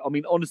wrong. I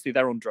mean, honestly,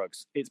 they're on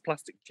drugs. It's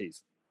plastic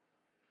cheese.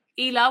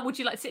 Ela, would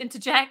you like to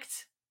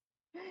interject?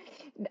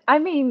 I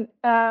mean,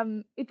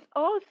 it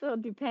also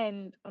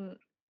depends on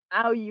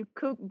how you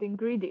cook the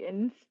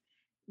ingredients,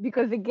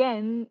 because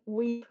again,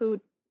 we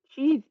put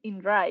cheese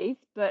in rice,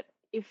 but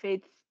if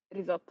it's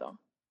risotto,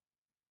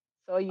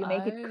 so you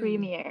make it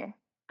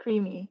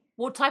creamy.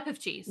 What type of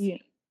cheese? Yeah.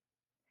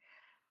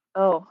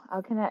 Oh,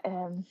 how can I?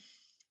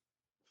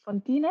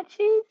 Fontina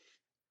cheese.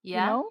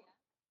 Yeah. You know,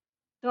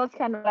 those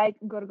kind of like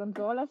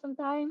gorgonzola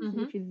sometimes, Mhm.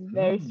 which is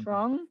very Mm.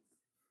 strong.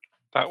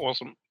 That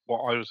wasn't what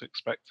I was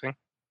expecting.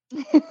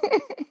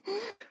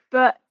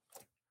 But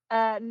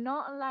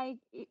not like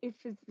if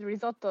it's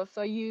risotto.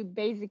 So you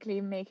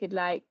basically make it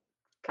like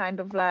kind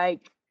of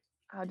like,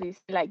 how do you say,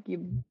 like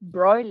you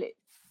broil it,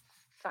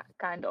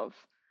 kind of.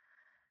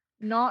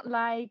 Not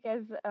like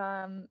as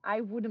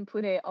I wouldn't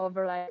put it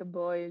over like a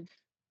boiled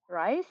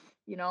rice,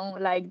 you know,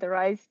 like the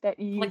rice that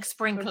you Like use for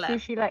sprinkle it.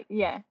 sushi. Like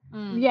yeah,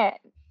 Mm. yeah.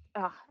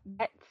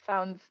 That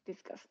sounds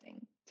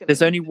disgusting to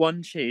There's me. only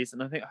one cheese,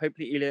 and I think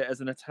hopefully Elia, as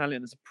an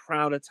Italian, as a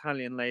proud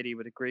Italian lady,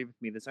 would agree with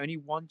me. There's only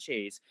one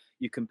cheese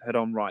you can put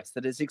on rice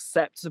that is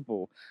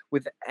acceptable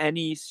with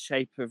any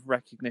shape of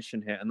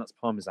recognition here, and that's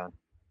Parmesan.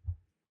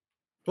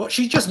 Well,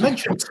 she just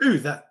mentioned two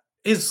that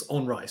is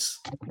on rice.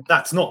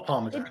 That's not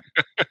Parmesan.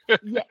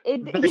 Yeah,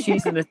 The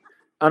cheese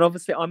and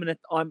obviously I'm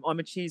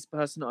a cheese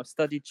person. I've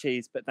studied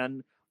cheese, but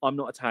then I'm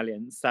not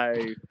Italian, so Are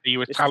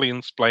you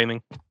Italian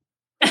splaining?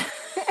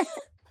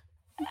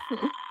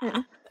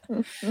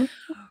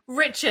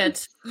 Richard,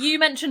 you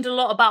mentioned a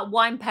lot about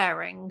wine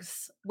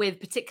pairings with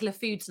particular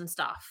foods and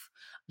stuff.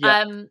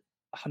 yeah,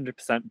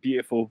 100%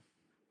 beautiful.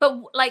 But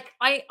like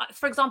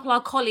for example,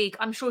 our colleague,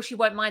 I'm sure she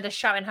won't mind us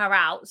shouting her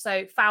out.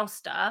 So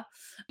Fausta,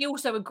 he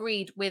also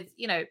agreed with,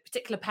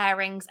 particular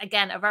pairings.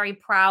 Again, a very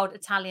proud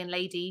Italian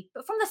lady,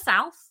 but from the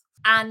South.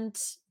 And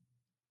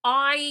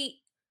I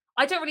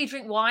don't really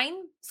drink wine.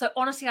 So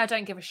honestly, I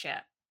don't give a shit.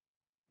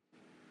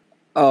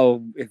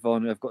 Oh,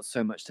 Yvonne, I've got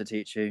so much to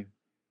teach you.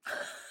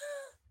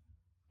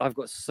 I've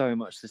got so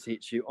much to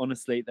teach you.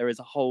 Honestly, there is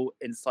a whole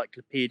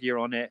encyclopedia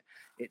on it.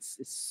 It's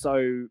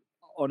so,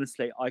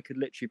 honestly, I could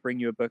literally bring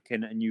you a book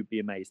in and you'd be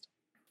amazed.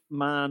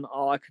 Man,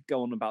 I could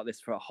go on about this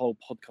for a whole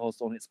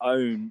podcast on its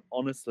own,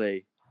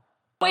 honestly.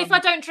 But if I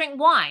don't drink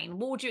wine,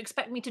 what would you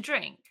expect me to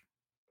drink?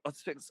 I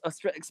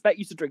expect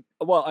you to drink.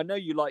 Well, I know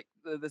you like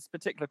there's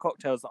particular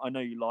cocktails that I know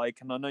you like,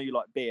 and I know you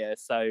like beer.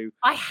 So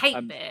I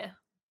hate beer.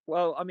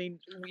 Well, I mean,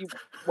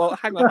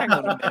 hang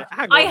on a minute.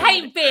 I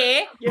hate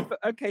beer. Yeah, but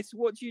okay. So,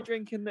 what do you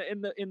drink in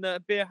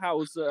the beer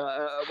house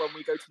when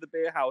we go to the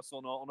beer house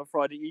on a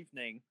Friday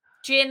evening?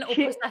 Gin or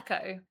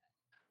prosecco?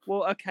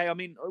 Well, okay. I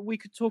mean, we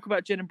could talk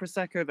about gin and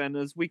prosecco then,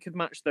 as we could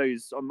match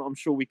those. I'm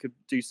sure we could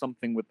do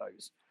something with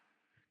those.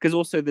 Because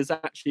also, there's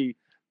actually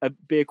a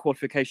beer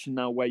qualification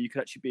now where you could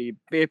actually be a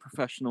beer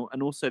professional,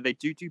 and also they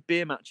do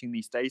beer matching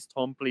these days.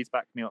 Tom, please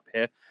back me up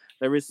here.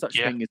 There is such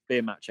thing as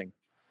beer matching.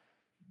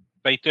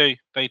 They do.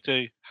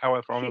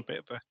 However, I'm a bit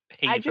of a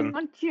heathen. I just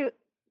want you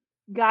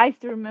guys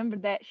to remember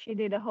that she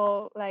did a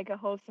whole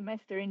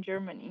semester in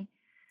Germany,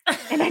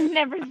 and I've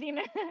never seen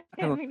her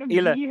having a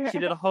Ela, beer. she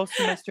did a whole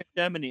semester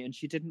in Germany and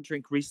she didn't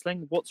drink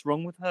Riesling. What's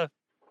wrong with her?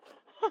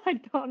 I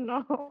don't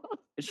know.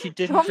 She So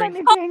didn't drink.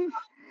 many things.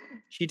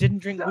 She didn't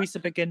drink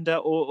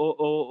Weissbier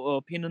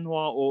or Pinot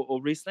Noir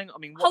or Riesling. I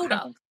mean, Hold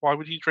up. Why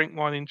would you drink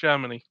wine in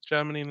Germany?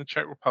 Germany and the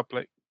Czech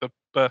Republic, the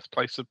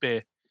birthplace of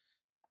beer.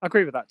 I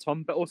agree with that,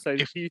 Tom. But also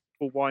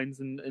beautiful wines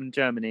in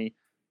Germany,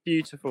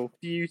 beautiful,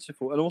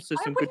 and also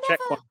I some would good Czech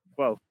never- wines as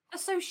well.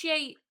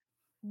 Associate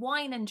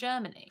wine and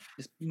Germany.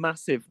 It's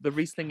massive. The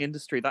Riesling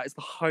industry, that is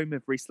the home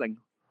of Riesling.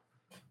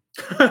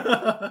 Can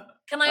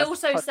I That's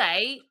also quite-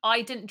 say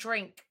I didn't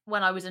drink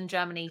when I was in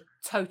Germany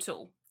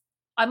total.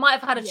 I might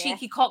have had a Yeah.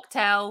 cheeky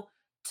cocktail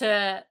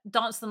to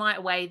dance the night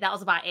away. That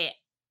was about it.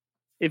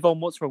 Yvonne,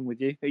 what's wrong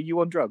with you? Are you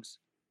on drugs?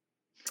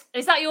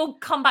 Is that your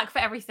comeback for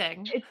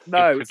everything? It's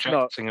No, You're it's not.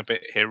 projecting a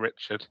bit here,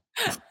 Richard.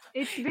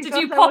 it's Did because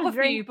you I pop was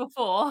a few drink-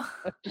 before?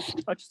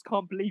 I just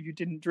can't believe you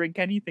didn't drink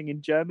anything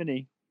in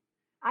Germany.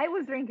 I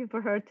was drinking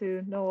for her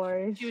too. No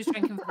worries. She was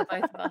drinking for the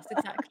both of us,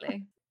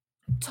 exactly.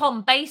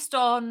 Tom, based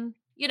on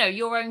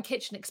your own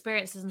kitchen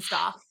experiences and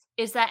stuff,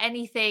 is there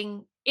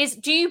anything?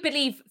 Do you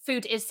believe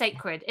food is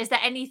sacred? Is there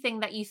anything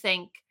that you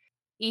think,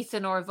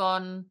 Ethan or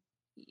Yvonne,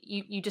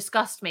 you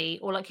discussed me,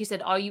 or like you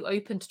said, are you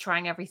open to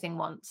trying everything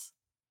once?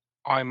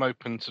 I'm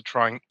open to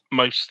trying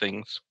most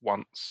things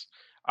once.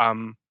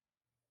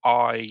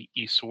 I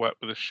used to work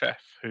with a chef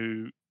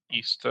who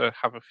used to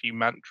have a few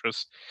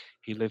mantras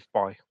he lived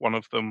by. One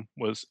of them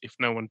was, if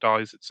no one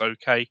dies, it's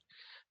okay.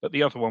 But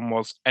the other one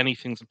was,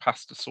 anything's a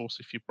pasta sauce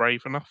if you're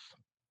brave enough.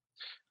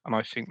 And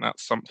I think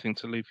that's something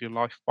to live your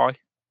life by.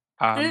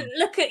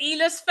 Look at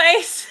Ela's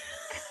face.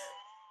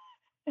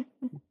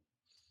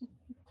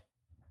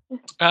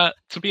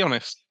 To be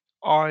honest,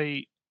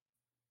 I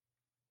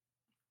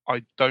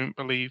don't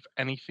believe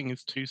anything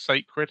is too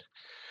sacred.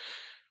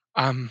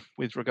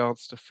 With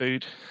regards to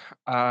food,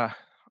 I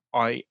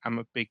am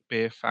a big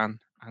beer fan,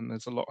 and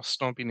there's a lot of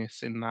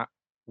snobbiness in that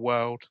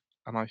world,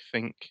 and I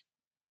think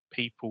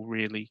people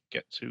really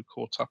get too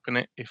caught up in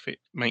it. If it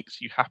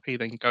makes you happy,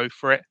 then go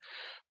for it.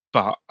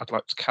 But I'd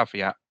like to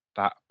caveat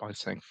that by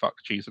saying fuck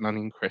cheese and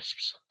onion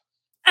crisps.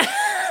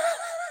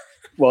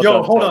 Well Yo,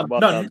 done, hold Tom. on. Well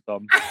No, done,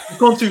 Tom. You've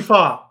gone too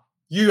far.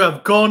 You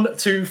have gone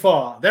too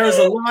far. There is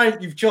a line,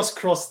 you've just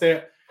crossed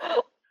it.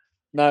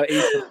 No,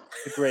 Ethan,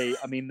 I agree.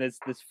 I mean, there's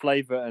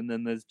flavour, and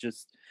then there's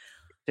just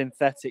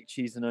synthetic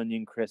cheese and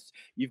onion crisps.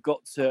 You've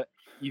got to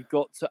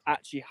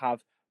actually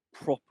have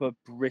proper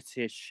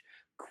British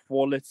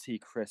quality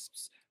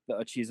crisps that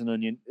are cheese and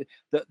onion.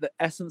 The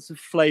essence of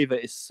flavour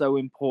is so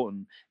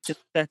important.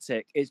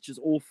 Synthetic, it's just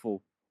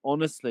awful.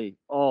 Honestly,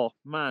 oh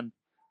man.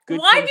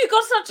 Why have you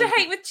got such a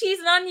hate with cheese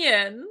and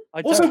onion?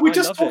 Also, we're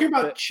just love talking it,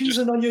 about but- cheese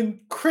and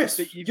onion crisp.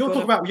 but you've You're gotta-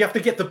 talking about you have to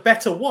get the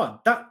better one.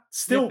 That's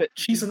still but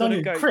cheese you've and gotta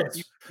onion go-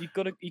 crisp.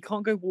 You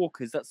can't go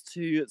Walkers. That's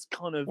too. It's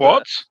kind of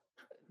What?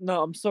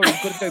 No, I'm sorry.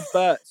 You've got to go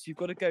Burt's. You've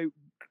got to go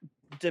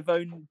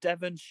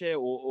Devonshire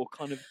or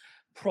kind of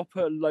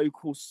proper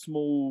local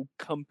small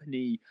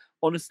company.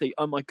 Honestly,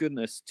 oh my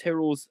goodness,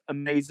 Tyrrell's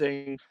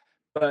amazing,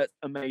 Burt's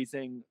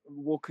amazing,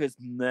 Walker's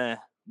meh.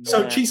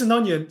 So meh. cheese and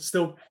onion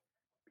still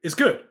is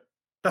good.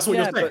 That's what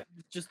yeah, you're saying. but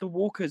just the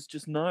Walkers,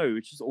 just no,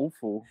 it's just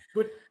awful.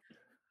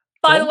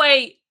 By the Tom?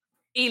 way,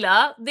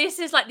 Ela, this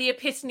is like the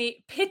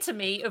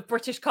epitome of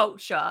British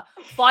culture,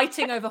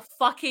 fighting over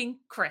fucking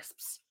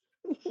crisps.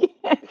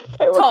 Yes,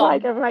 I was Tom,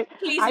 like, I'm like,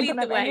 please I lead don't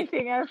the have way.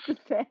 anything else to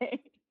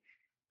say.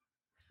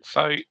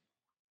 So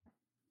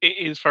it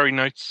is very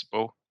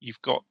noticeable.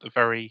 You've got the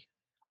very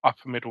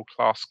upper middle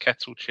class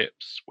kettle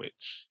chips,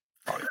 which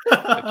like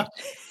they're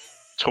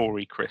just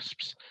Tory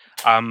crisps.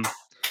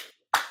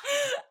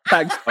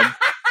 Thanks, Tom.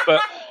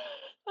 But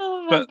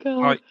Oh my but god.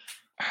 like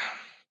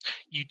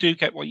you do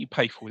get what you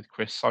pay for with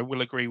crisps. I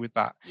will agree with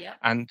that. Yeah.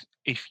 And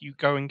if you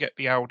go and get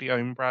the Aldi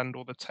own brand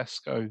or the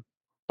Tesco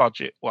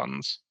budget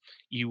ones,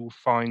 you will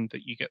find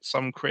that you get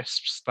some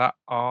crisps that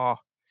are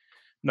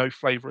no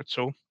flavour at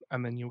all,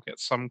 and then you'll get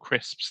some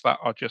crisps that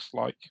are just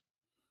like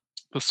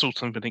the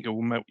salt and vinegar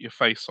will melt your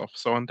face off.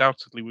 So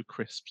undoubtedly with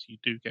crisps, you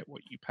do get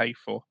what you pay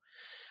for.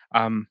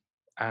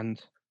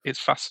 And it's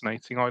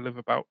fascinating. I live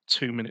about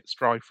 2 minutes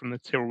drive from the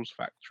Tyrrell's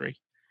factory,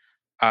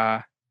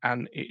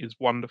 and it is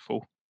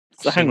wonderful.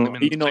 So hang seeing on, them are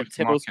in you the not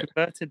Tyrrell's supermarket.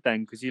 converted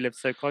then because you live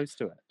so close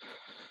to it?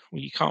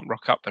 Well, you can't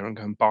rock up there and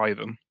go and buy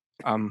them.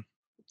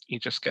 You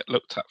just get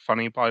looked at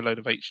funny by a load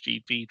of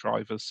HGV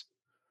drivers.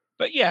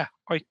 But yeah,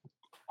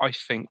 I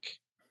think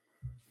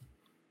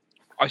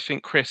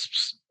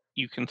crisps,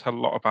 you can tell a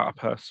lot about a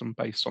person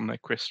based on their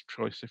crisp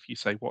choice if you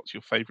say, what's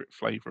your favourite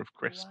flavour of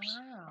crisps?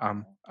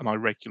 Wow. And I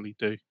regularly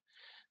do,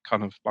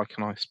 kind of like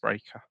an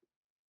icebreaker.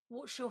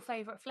 What's your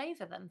favourite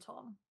flavour then,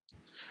 Tom?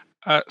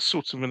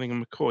 Salt and vinegar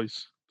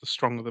McCoy's, the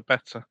stronger the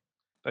better.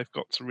 They've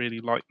got to really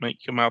like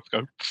make your mouth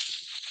go.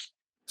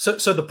 So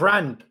the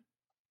brand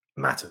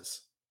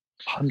matters.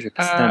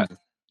 100%.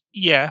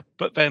 Yeah,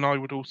 but then I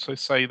would also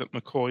say that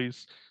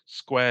McCoy's,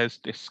 Squares,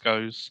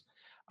 Discos.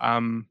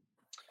 I'm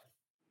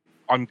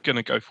going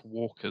to go for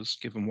Walkers,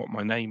 given what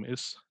my name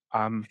is.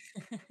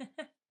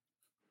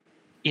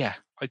 Yeah,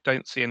 I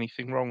don't see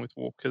anything wrong with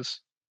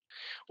Walkers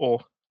or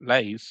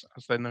Lay's,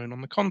 as they're known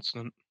on the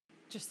continent.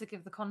 Just to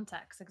give the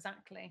context,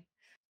 exactly.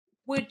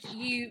 Would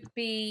you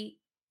be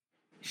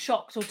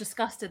shocked or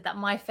disgusted that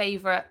my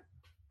favourite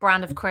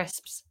brand of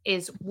crisps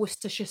is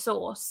Worcestershire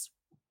sauce?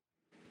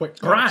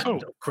 Wait, Not at brand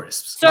all. of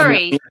crisps.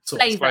 Sorry, Sauce.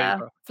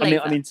 flavour.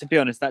 flavour. I mean, to be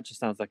honest, that just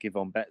sounds like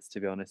Yvonne Betts. To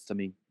be honest, I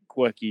mean,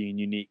 quirky and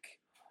unique.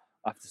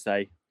 I have to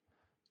say.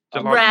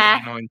 Delight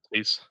Rare. in the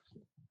 90s.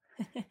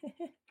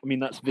 I mean,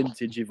 that's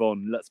vintage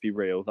Yvonne. Let's be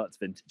real. That's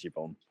vintage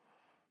Yvonne.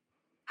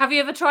 Have you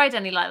ever tried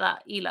any like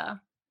that,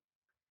 Ela?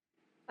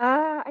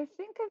 I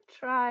think I've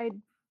tried.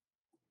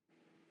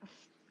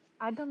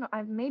 I don't know.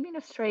 I've maybe in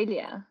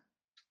Australia,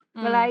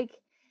 but Mm. like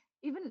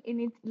even in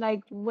it,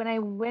 like when I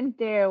went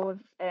there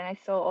and I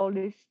saw all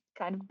these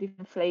kind of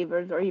different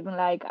flavors, or even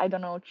like I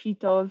don't know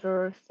Cheetos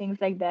or things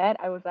like that.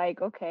 I was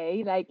like,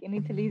 okay, like in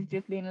Italy, it's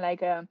just been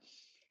like a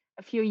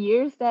few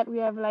years that we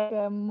have like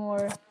a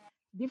more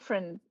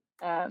different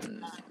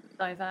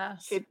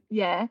Diverse. shit,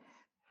 yeah,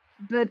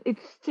 but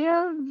it's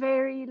still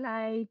very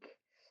like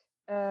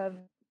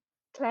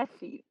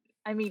classy.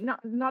 I mean,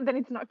 not that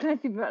it's not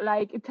classic, but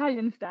like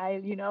Italian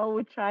style.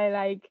 We try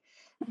like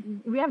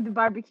we have the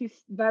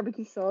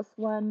barbecue sauce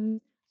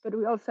one, but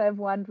we also have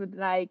one with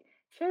like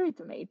cherry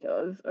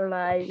tomatoes or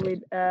like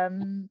with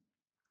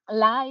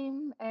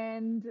lime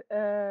and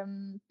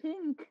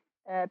pink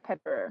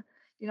pepper.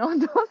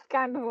 Those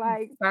kind of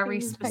like Very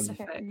things like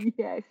that. specific.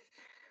 Yes,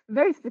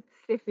 very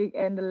specific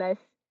and less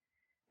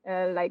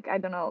like I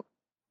don't know.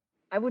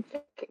 I would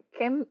say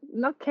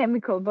not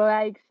chemical, but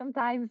like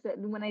sometimes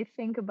when I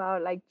think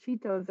about like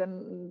Cheetos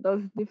and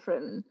those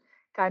different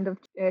kind of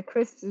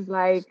crisps,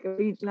 like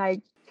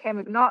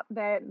chemical, not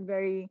that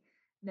very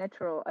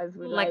natural as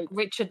we Like like.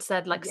 Richard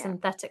said, like Yeah.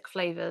 synthetic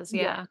flavors.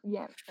 Yeah,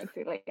 Yeah.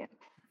 exactly. Yeah.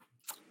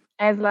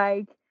 As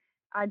like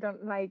I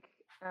don't like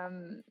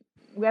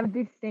we have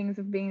these things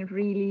of being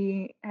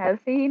really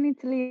healthy in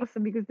Italy also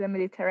because the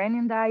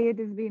Mediterranean diet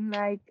has been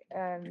like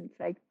it's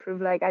like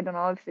proved like I don't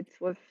know if it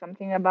was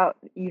something about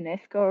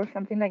UNESCO or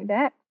something like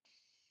that.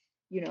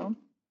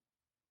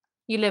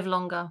 You live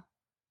longer.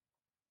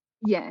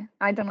 Yeah,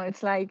 I don't know.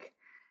 It's like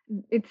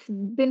it's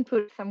been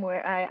put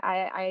somewhere.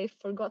 I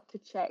forgot to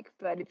check,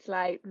 but it's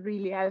like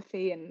really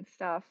healthy and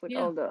stuff with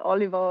Yeah. all the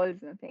olive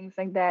oils and things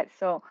like that.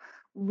 So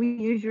we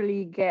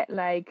usually get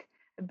like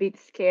a bit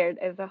scared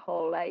as a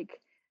whole, like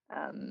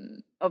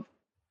of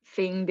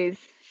seeing these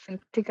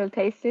synthetical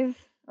tastes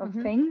of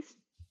Mhm. things.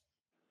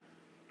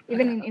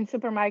 Even Okay. in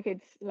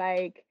supermarkets,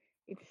 like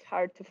it's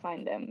hard to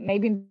find them.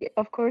 Maybe,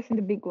 of course, in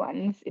the big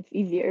ones, it's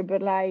easier.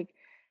 But like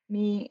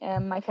me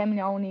and my family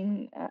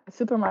owning a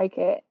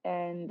supermarket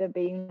and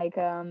being like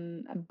a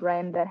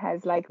brand that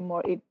has like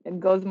more, it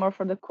goes more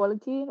for the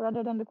quality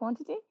rather than the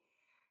quantity.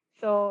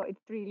 So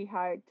it's really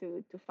hard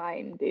to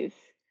find these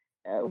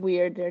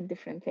weird or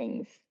different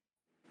things.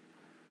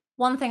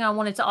 One thing I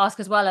wanted to ask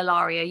as well,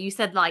 Ilaria, you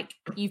said like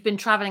you've been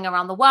traveling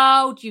around the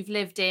world, you've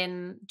lived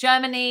in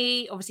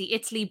Germany, obviously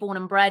Italy, born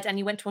and bred, and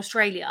you went to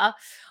Australia.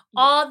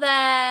 Are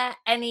there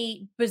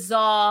any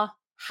bizarre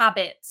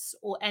habits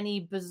or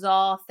any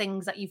bizarre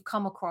things that you've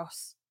come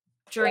across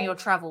during your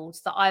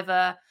travels that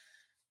either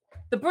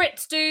the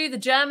Brits do, the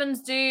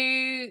Germans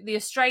do, the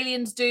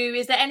Australians do?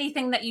 Is there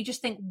anything that you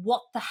just think,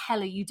 what the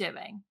hell are you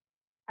doing?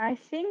 I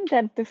think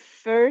that the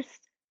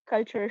first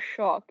culture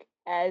shock,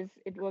 as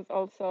it was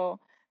also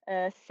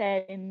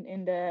said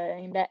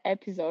in that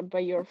episode by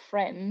your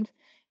friend,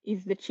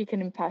 is the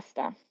chicken and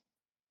pasta.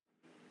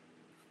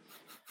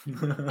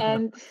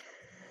 And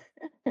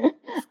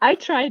I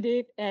tried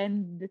it,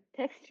 and the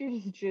texture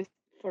is just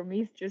for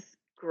me, it's just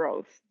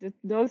gross.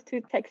 Those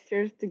two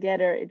textures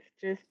together, it's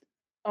just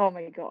oh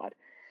my god.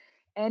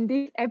 And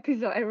this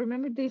episode, I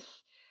remember this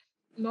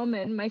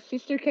moment. My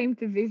sister came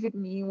to visit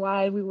me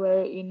while we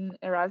were in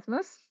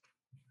Erasmus.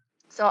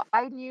 So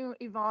I knew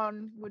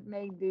Yvonne would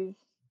make these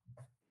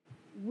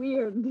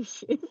weird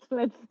dishes,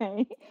 let's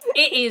say.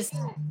 It is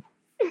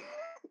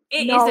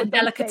No, a don't say it.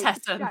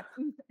 delicatessen.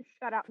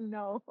 Shut up.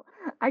 No,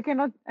 I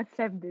cannot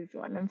accept this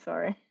one. I'm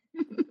sorry.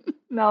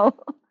 No.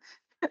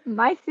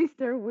 My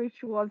sister,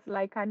 which was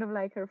like kind of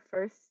like her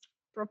first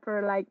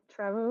proper like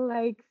travel,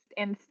 like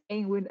and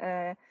staying with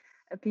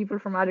people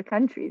from other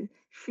countries,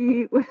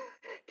 she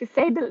to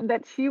say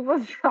that she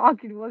was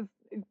shocked,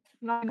 it's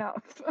not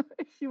enough.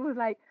 She was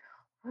like,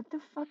 what the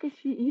fuck is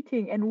she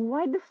eating? And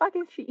why the fuck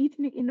is she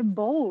eating it in a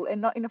bowl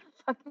and not in a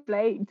fucking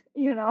plate?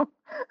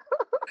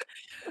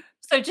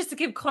 So just to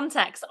give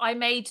context, I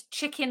made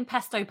chicken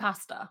pesto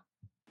pasta.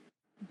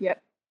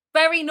 Yep.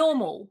 Very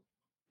normal.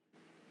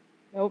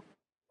 Nope.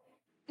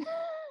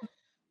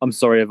 I'm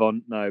sorry,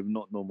 Yvonne. No,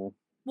 not normal.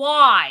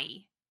 Why?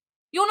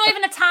 You're not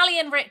even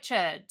Italian,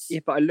 Richard. Yeah,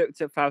 but I looked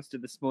at Fausta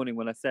this morning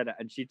when I said it,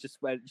 and she just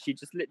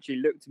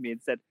literally looked at me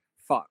and said,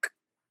 "Fuck."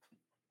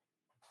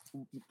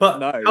 But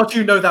No. how do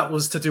you know that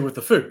was to do with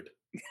the food?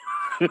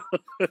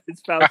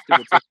 It's Fausta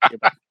we're talking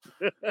about.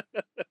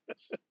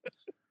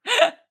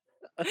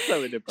 That's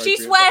so inappropriate.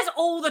 She swears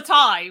all the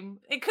time.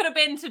 It could have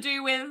been to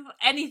do with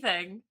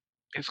anything.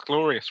 It's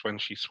glorious when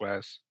she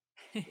swears.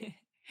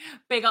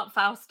 Big up,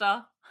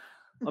 Fausta.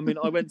 I mean,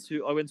 I went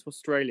to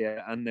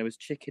Australia and there was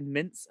chicken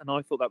mince, and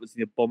I thought that was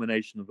the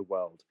abomination of the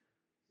world.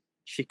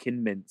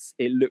 Chicken mince.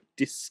 It looked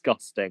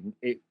disgusting.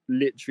 It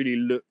literally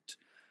looked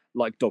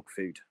like dog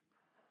food.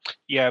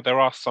 Yeah, there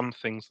are some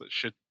things that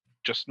should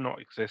just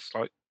not exist,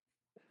 like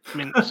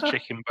minced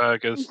chicken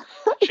burgers,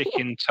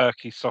 chicken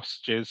turkey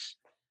sausages.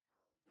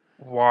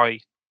 Why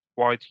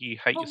do you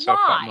hate But yourself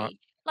that why? much?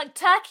 Like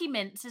turkey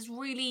mince is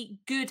really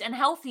good and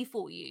healthy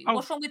for you. Oh,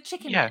 What's wrong with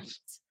chicken yes.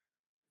 mince?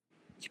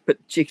 But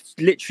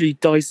literally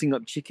dicing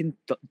up chicken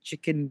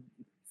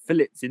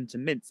fillets into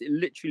mince.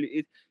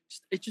 It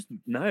just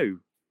no.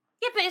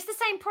 Yeah, but it's the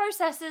same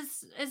process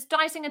as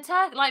dicing a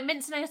turkey, like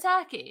mincing a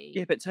turkey.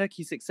 Yeah, but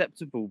turkey's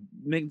acceptable.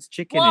 Minced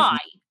chicken Why?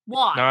 is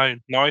Why? No,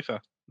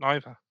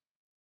 neither.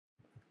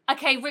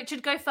 Okay,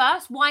 Richard, go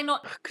first. Why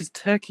not? because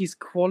turkey's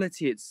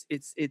quality. It's a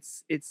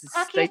Turkey is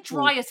staple.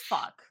 dry as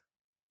fuck.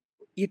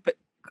 Yeah, but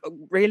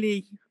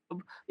really,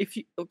 if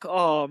you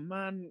oh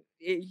man,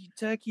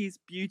 turkey is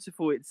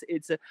beautiful.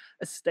 It's a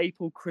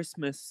staple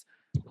Christmas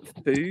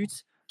food.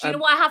 Do you know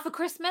what I have for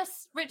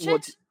Christmas, Richard?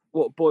 What?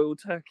 What, boiled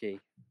turkey?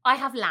 I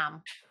have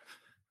lamb.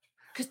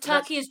 Because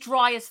That's- turkey is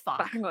dry as But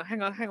fuck.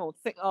 hang on.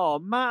 Oh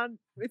man,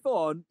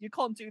 Yvonne, you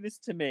can't do this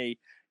to me.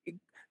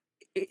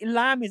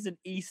 Lamb is an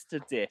Easter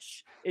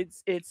dish.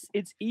 It's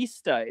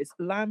Easter.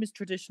 Lamb is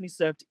traditionally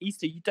served at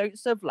Easter. You don't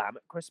serve lamb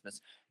at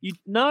Christmas.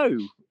 No.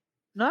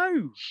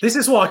 This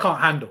is what I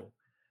can't handle.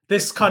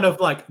 This kind of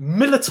like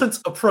militant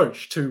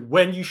approach to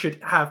when you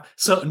should have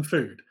certain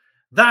food.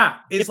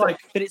 That is Yeah, like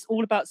but it's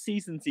all about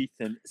seasons,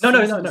 Ethan. No.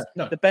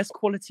 The best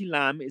quality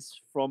lamb is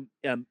from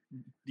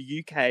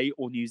the UK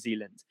or New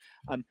Zealand.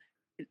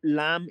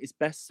 Lamb is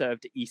best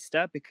served at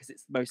Easter because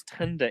it's the most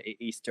tender at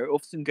Easter. It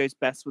often goes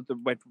best with the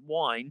red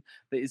wine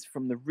that is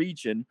from the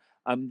region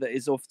that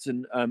is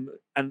often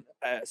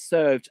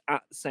served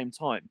at the same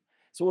time.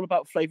 It's all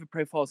about flavor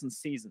profiles and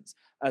seasons.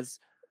 As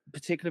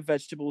particular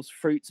vegetables,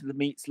 fruits, the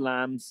meats,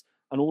 lambs,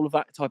 and all of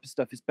that type of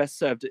stuff is best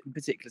served in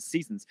particular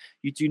seasons.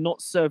 You do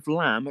not serve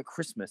lamb at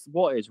Christmas.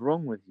 What is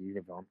wrong with you,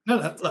 Yvonne?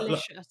 look.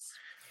 Delicious.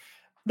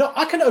 No,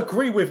 I can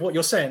agree with what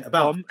you're saying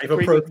about flavor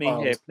Agree with me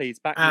profiles here, please.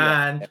 Back me up.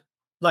 and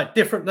like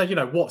different,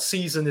 what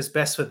season is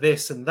best for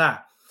this and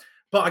that.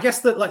 But I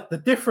guess that like the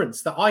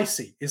difference that I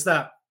see is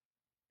that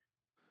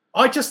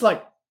I just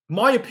like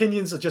my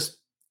opinions are just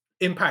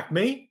impact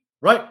me,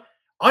 right?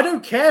 I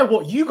don't care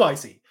what you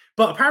guys eat,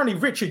 but apparently,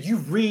 Richard, you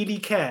really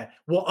care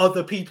what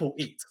other people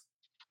eat.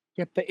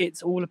 Yeah, but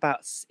it's all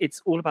about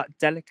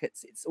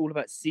delicates. It's all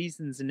about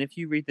seasons. And if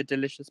you read the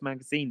Delicious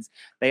magazines,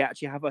 they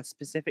actually have a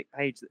specific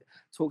page that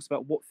talks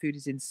about what food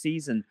is in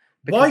season.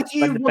 Why do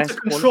you want to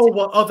control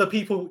what other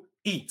people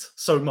eat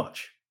so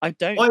much? I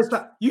don't. Why is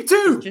that? You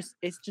do.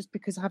 It's just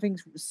because having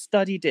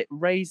studied it,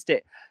 raised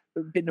it,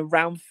 been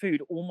around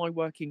food all my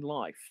working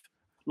life,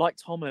 like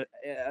Tom and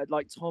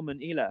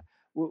Ela.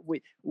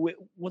 We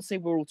would say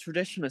we're all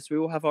traditionalists. We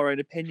all have our own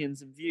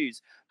opinions and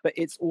views, but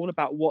it's all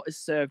about what is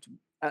served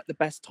at the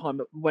best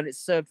time, when it's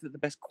served at the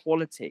best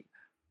quality.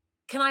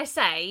 Can I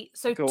say,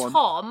 so Go on.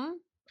 Tom,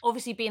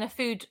 obviously being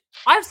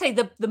I would say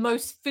the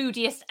most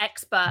foodiest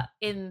expert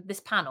in this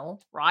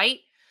panel, right?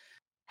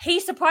 He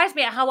surprised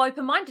me at how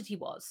open-minded he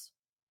was.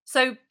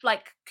 So,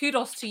 like,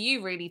 kudos to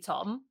you, really,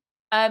 Tom.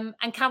 And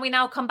can we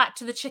now come back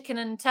to the chicken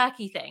and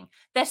turkey thing?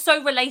 They're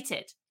so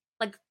related.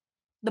 Like,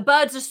 the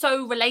birds are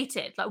so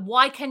related. Like,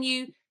 why can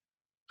you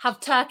have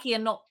turkey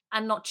and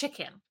not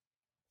chicken?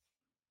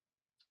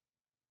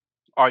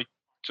 I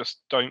just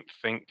don't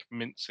think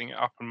mincing it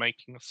up and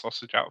making a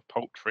sausage out of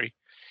poultry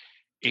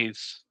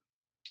is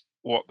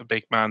what the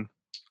big man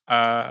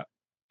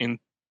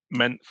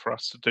meant for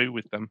us to do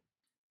with them.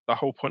 The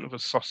whole point of a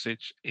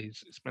sausage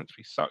is it's meant to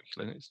be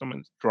succulent. It's not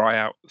meant to dry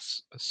out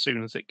as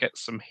soon as it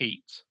gets some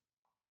heat.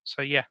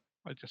 So yeah,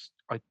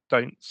 I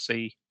don't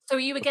see. So are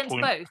you against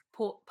both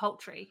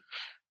poultry?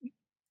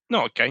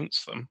 Not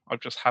against them.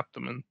 I've just had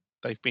them and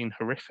they've been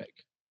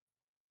horrific.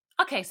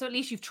 Okay, so at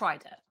least you've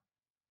tried it.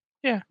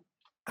 Yeah.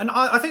 And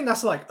I think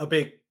that's like a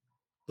big,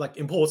 like,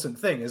 important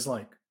thing is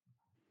like,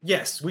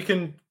 yes, we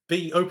can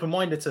be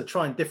open-minded to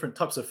trying different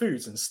types of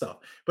foods and stuff,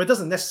 but it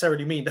doesn't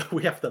necessarily mean that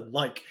we have to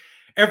like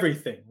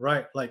everything,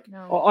 right? Like,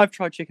 Well, I've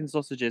tried chicken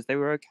sausages. They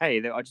were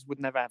okay. I just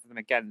would never have them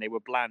again. They were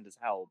bland as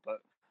hell, but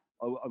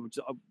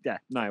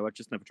I'd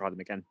just never try them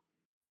again.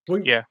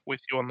 Yeah,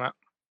 with you on that.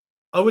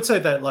 I would say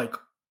that, like,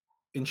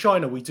 in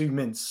China, we do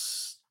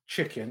mince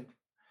chicken.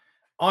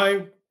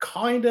 I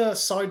kind of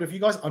side with you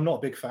guys. I'm not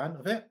a big fan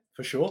of it,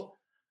 for sure.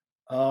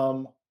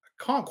 I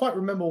can't quite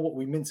remember what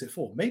we mince it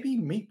for. Maybe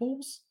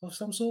meatballs of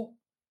some sort?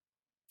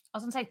 I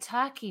was going to say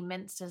turkey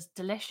minced is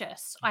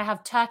delicious. I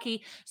have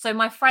turkey. So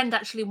my friend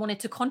actually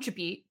wanted to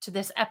contribute to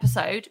this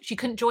episode. She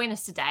couldn't join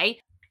us today.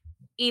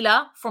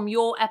 Ela, from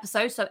your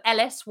episode, so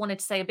Ellis wanted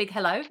to say a big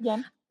hello.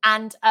 Yeah.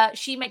 And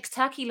she makes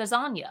turkey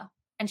lasagna.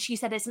 And she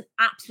said it's an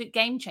absolute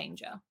game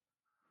changer.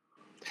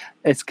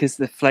 It's because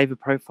the flavor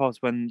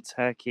profiles when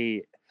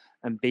turkey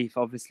and beef,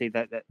 obviously,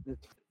 that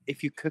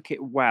if you cook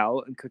it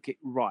well and cook it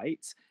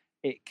right,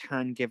 it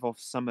can give off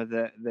some of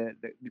the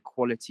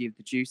quality of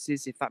the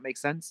juices, if that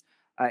makes sense.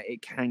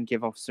 It can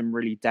give off some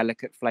really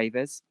delicate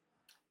flavors.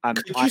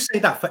 Could you say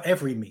that for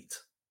every meat?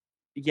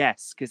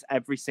 Yes, because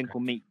every single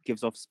meat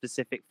gives off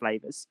specific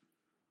flavors.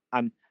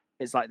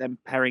 It's like them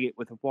pairing it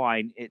with a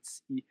wine.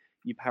 It's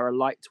you pair a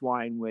light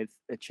wine with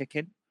a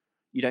chicken.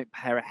 You don't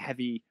pair a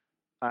heavy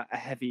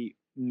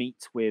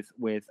meat with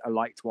a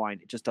light wine.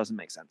 It just doesn't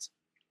make sense.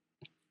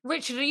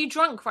 Richard, are you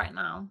drunk right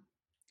now?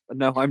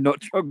 No, I'm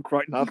not drunk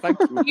right now. Thank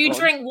you. You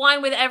drink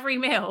wine with every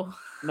meal.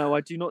 No,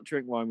 I do not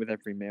drink wine with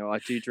every meal. I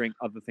do drink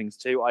other things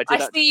too. I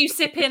see you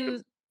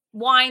sipping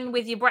wine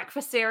with your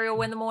breakfast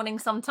cereal in the morning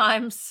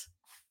sometimes.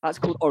 That's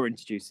called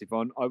orange juice,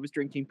 Yvonne. I was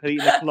drinking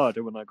pina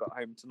colada when I got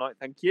home tonight.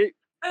 Thank you.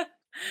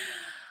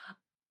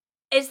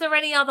 Is there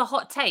any other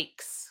hot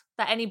takes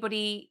that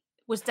anybody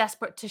was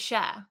desperate to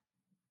share?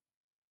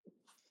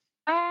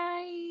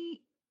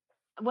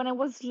 When I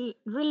was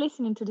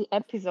re-listening to the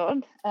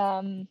episode,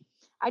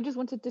 I just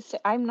wanted to say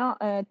I'm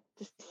not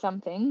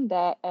something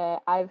that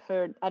I've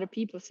heard other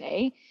people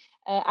say.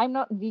 I'm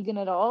not vegan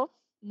at all,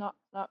 not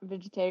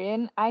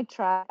vegetarian. I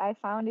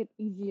found it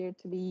easier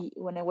to be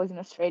when I was in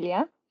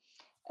Australia.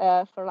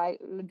 for like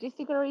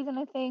logistical reason,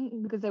 I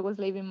think, because I was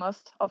living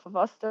most of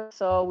Oslo,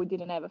 so we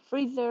didn't have a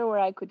freezer where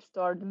I could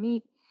store the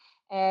meat.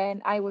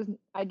 And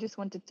I just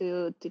wanted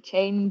to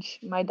change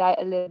my diet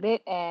a little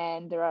bit,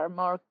 and there are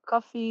more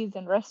coffees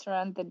and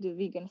restaurants that do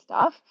vegan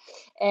stuff.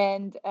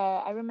 And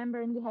I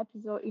remember in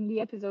the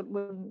episode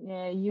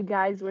when you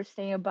guys were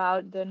saying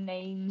about the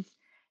names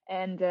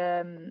and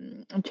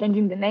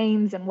changing the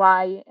names and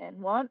why and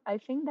what. I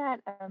think that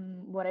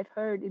what I've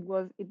heard, it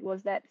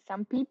was that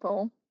some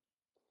people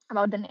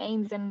about the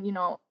names, and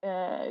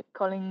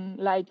calling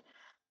like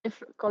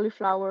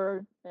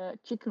cauliflower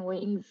chicken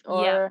wings Yeah.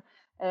 or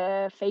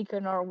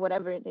bacon or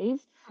whatever it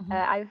is. Mhm.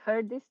 I've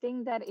heard this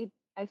thing that I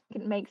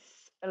think it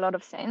makes a lot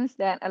of sense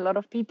that a lot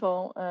of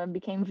people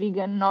became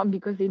vegan not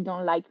because they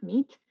don't like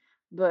meat,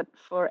 but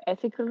for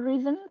ethical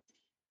reasons.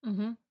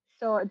 Mhm.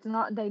 So it's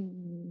not that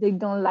they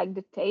don't like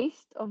the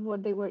taste of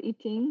what they were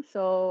eating.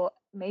 So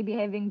maybe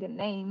having the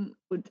name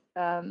would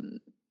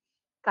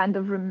kind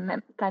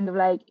of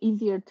like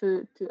easier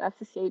to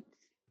associate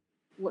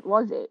what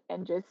was it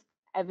and just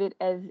have it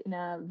as in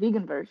a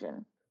vegan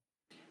version.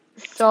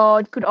 So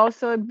it could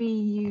also be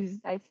used,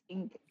 I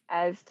think,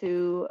 as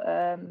to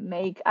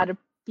make other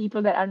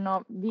people that are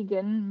not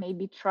vegan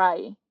maybe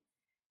try,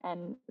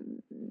 and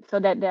so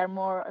that they're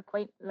more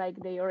acquainted, like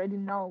they already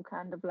know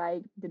kind of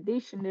like the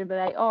dish, and they'll be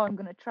like, oh, I'm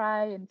gonna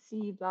try and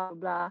see, blah blah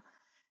blah.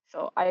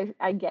 So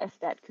I guess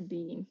that could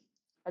be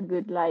a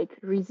good like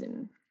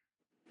reason.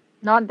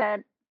 Not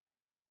that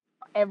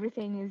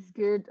everything is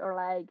good, or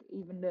like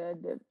even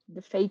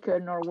the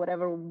faker or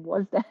whatever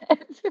was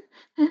that.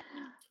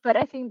 But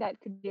I think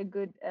that could be a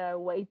good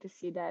way to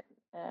see that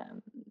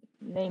um,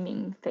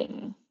 naming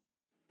thing.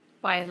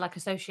 By like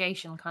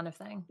association kind of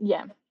thing.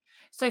 Yeah.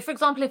 So, for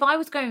example, if I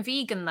was going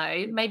vegan,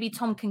 though, maybe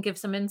Tom can give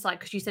some insight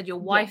because you said your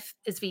Yeah. wife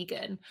is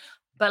vegan.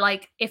 But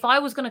like, if I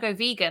was going to go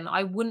vegan,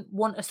 I wouldn't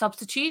want a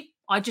substitute.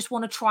 I just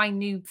want to try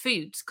new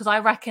foods because I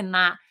reckon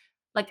that,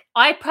 like,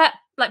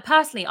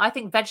 personally, I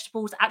think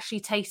vegetables actually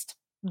taste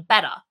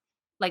better.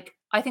 Like,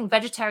 I think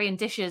vegetarian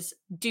dishes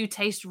do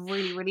taste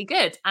really, really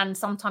good and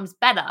sometimes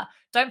better.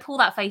 Don't pull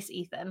that face,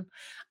 Ethan.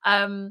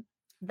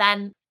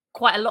 Than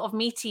quite a lot of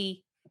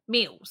meaty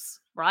meals,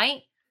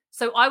 right?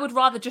 So I would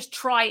rather just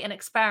try and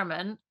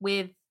experiment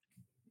with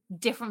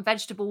different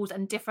vegetables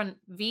and different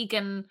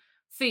vegan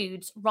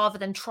foods rather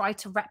than try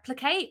to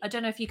replicate. I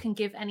don't know if you can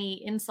give any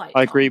insight.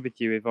 I Tom. agree with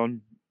you,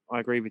 Yvonne. I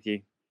agree with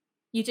you.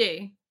 You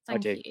do.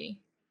 Thank do. you.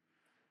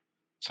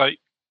 So,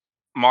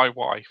 my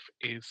wife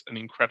is an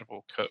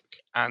incredible cook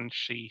and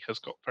she has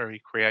got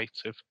very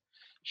creative.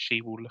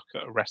 She will look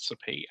at a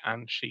recipe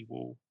and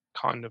she'll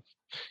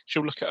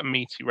look at a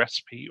meaty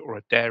recipe or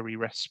a dairy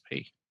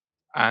recipe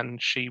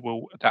and she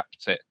will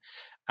adapt it.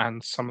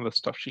 And some of the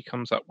stuff she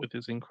comes up with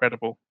is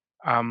incredible.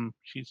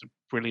 She's a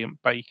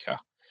brilliant baker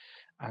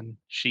and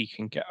she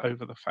can get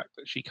over the fact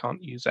that she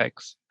can't use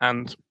eggs.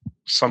 And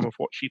some of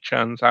what she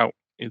churns out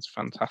is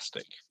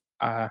fantastic.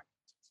 I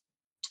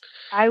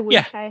Yeah.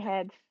 wish I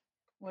had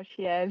what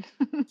she has.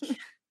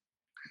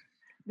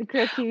 The I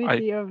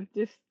creativity of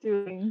just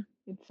doing,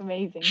 it's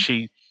amazing.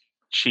 she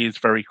is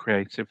very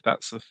creative.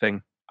 That's the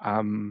thing.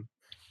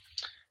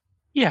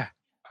 Yeah.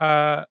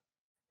 Uh,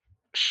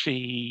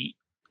 she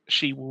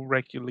will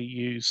regularly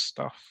use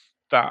stuff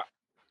that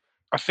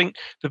I think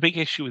the big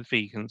issue with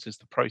vegans is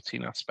the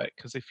protein aspect.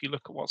 Because if you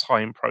look at what's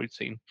high in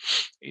protein,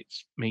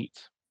 it's meat,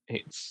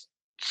 it's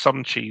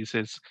some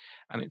cheeses,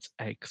 and it's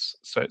eggs.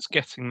 So it's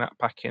getting that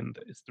back in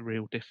that is the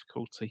real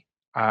difficulty.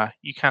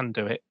 You can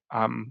do it.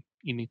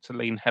 You need to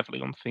lean heavily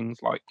on things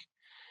like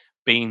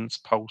beans,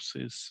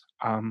 pulses,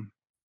 and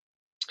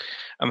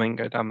then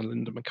go down the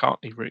Linda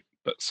McCartney route.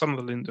 But some of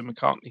the Linda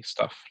McCartney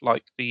stuff,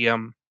 like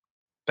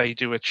they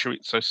do a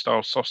chorizo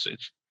style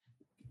sausage.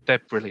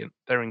 They're brilliant.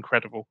 They're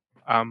incredible.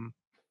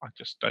 I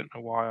just don't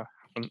know why I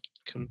haven't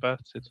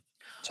converted.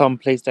 Tom,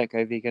 please don't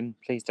go vegan.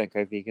 Please don't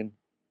go vegan.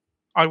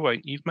 I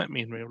won't. You've met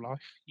me in real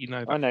life. You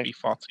know that would be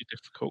far too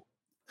difficult.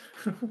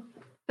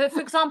 But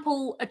for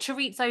example, a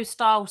chorizo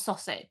style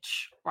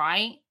sausage,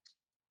 right?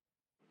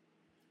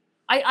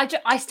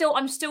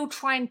 I'm still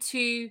trying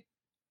to.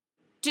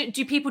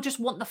 Do people just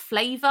want the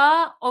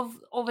flavor of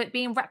it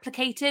being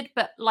replicated?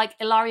 But like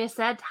Ilaria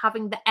said,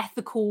 having the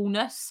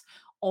ethicalness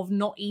of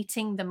not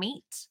eating the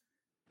meat.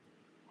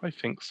 I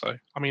think so.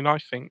 I mean, I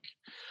think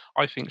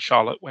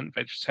Charlotte went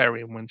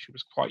vegetarian when she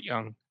was quite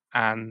young,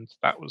 and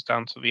that was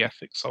down to the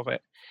ethics of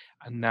it.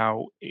 And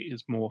now it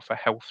is more for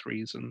health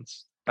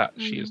reasons that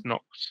she has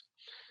knocked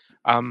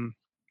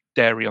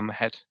dairy on the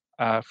head.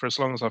 For as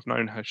long as I've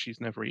known her, she's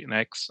never eaten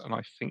eggs, and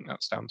I think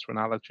that's down to an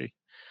allergy.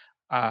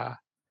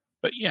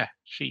 But yeah,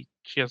 she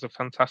has a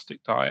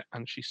fantastic diet,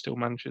 and she still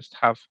manages to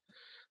have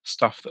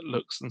stuff that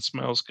looks and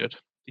smells good.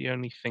 The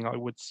only thing I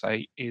would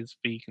say is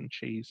vegan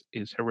cheese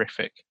is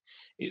horrific.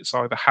 It's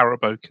either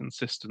Haribo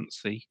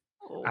consistency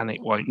and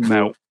it won't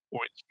melt,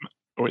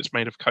 or it's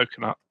made of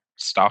coconut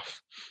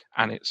stuff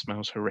and it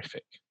smells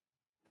horrific.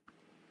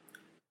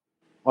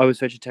 I was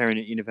vegetarian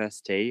at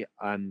university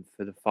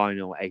for the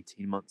final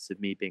 18 months of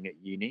me being at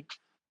uni.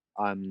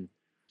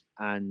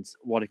 And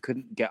what I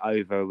couldn't get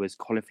over was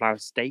cauliflower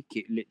steak.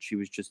 It literally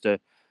was just a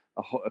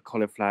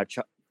cauliflower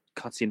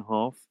cut in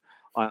half.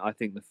 I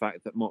think the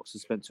fact that Marks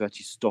and Spencer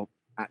actually stopped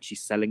actually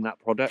selling that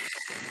product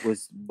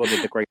was one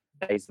of the great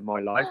days of my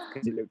life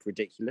because it looked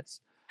ridiculous.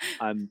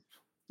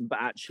 But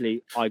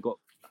actually, I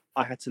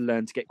had to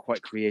learn to get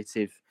quite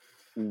creative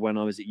when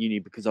I was at uni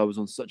because I was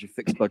on such a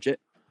fixed budget.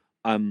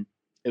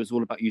 It was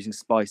all about using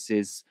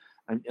spices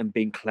and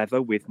being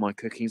clever with my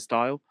cooking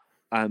style.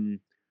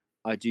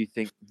 I do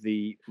think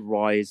the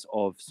rise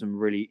of some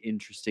really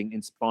interesting,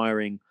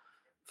 inspiring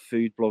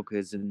food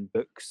bloggers and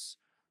books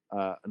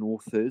and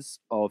authors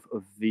of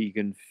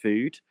vegan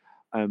food.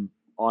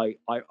 I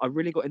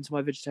really got into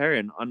my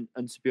vegetarian,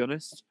 and to be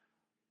honest,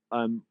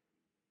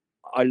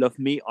 I love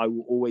meat. I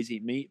will always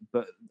eat meat,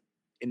 but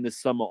in the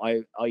summer,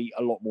 I eat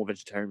a lot more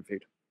vegetarian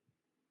food.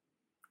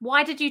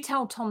 Why did you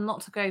tell Tom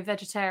not to go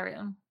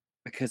vegetarian?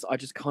 Because I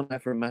just can't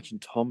ever imagine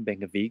Tom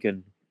being a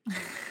vegan.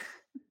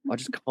 I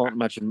just can't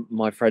imagine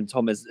my friend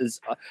Tom as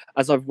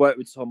I've worked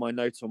with Tom. I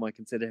know Tom. I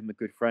consider him a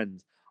good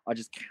friend. I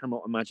just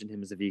cannot imagine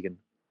him as a vegan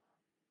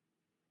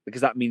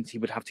because that means he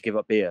would have to give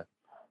up beer.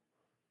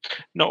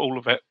 Not all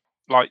of it.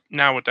 Like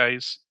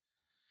nowadays,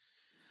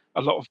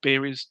 a lot of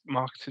beer is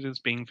marketed as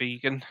being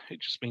vegan. It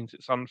just means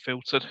it's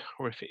unfiltered,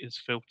 or if it is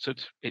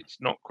filtered, it's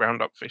not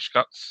ground up fish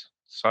guts.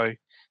 So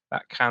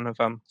that can of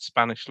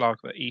Spanish lager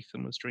that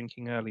Ethan was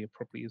drinking earlier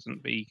probably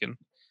isn't vegan,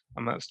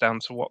 and that's down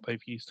to what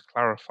they've used to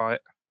clarify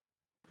it.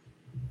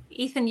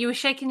 Ethan, you were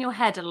shaking your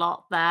head a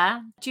lot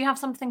there. Do you have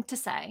something to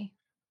say?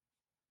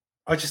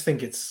 I just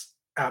think it's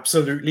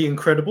absolutely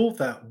incredible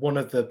that one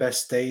of the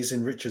best days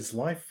in Richard's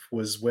life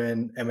was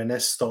when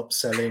M&S stopped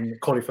selling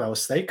cauliflower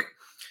steak.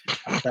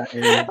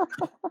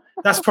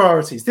 That's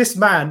priorities. This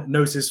man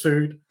knows his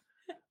food.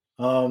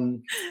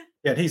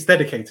 Yeah, he's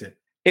dedicated.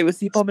 It was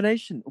the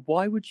abomination.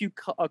 Why would you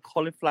cut a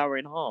cauliflower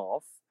in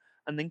half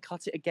and then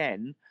cut it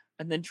again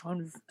and then try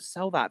and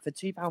sell that for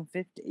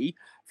 £2.50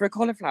 for a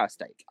cauliflower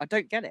steak? I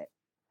don't get it.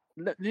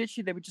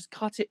 Literally, they would just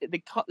cut it. They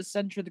cut the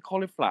center of the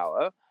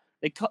cauliflower.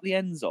 They cut the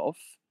ends off,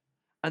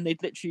 and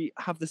they'd literally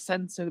have the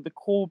center, the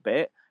core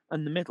bit,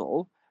 and the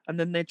middle, and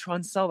then they'd try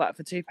and sell that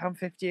for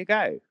 £2.50 a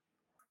go.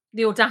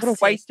 The audacity! What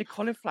a waste of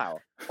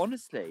cauliflower!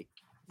 Honestly,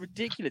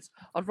 ridiculous.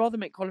 I'd rather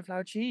make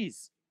cauliflower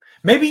cheese.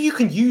 Maybe you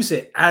can use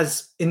it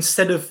as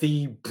instead of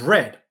the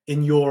bread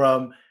in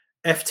your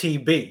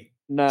FTB.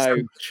 No,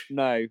 sandwich.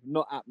 No,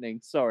 not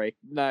happening. Sorry,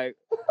 no,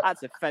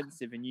 that's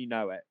offensive, and you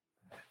know it.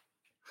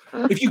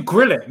 If you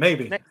grill it,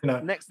 maybe.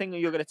 Next thing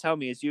you're going to tell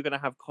me is you're going to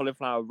have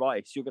cauliflower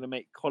rice. You're going to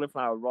make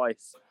cauliflower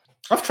rice.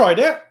 I've tried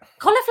it.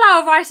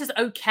 Cauliflower rice is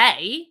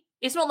okay.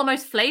 It's not the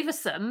most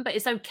flavoursome, but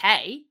it's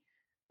okay.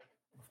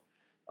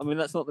 I mean,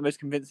 that's not the most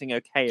convincing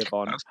okay,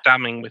 Yvonne. That's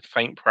damning with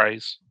faint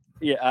praise.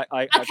 Yeah,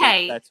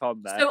 okay. I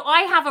Tom there. So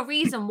I have a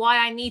reason why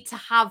I need to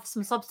have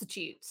some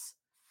substitutes.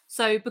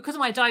 So because of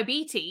my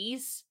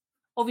diabetes,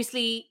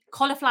 obviously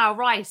cauliflower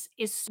rice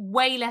is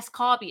way less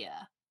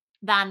carbier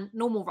than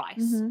normal rice.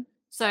 Mm-hmm.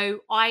 So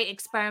I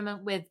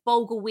experiment with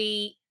bulgur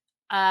wheat,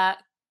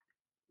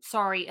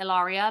 sorry,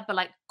 Ilaria, but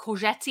like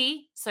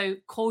courgette, so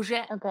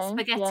courgette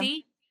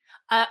spaghetti.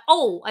 Yeah.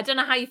 I don't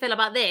know how you feel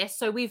about this.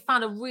 So we've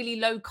found a really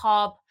low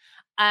carb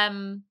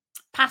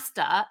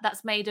pasta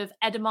that's made of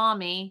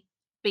edamame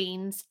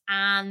beans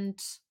and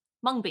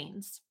mung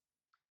beans.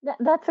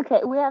 That's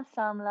okay. We have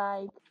some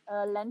like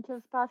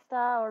lentils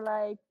pasta or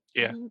like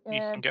you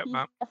can get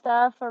that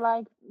pasta for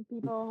like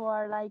people who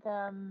are like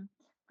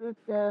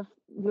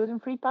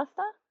gluten-free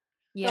pasta.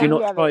 Yeah. Do you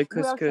not try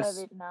couscous? We also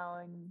have it now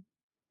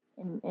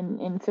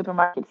in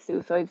supermarkets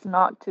too. So it's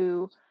not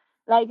too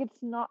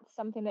it's not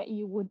something that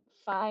you would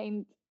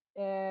find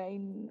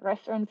in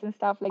restaurants and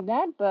stuff like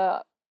that.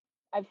 But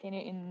I've seen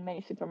it in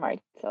many supermarkets,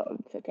 so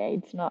it's okay.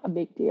 It's not a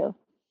big deal.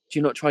 Do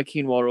you not try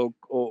quinoa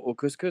or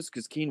couscous?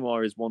 Because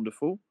quinoa is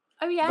wonderful.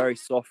 Oh yeah, very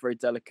soft, very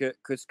delicate.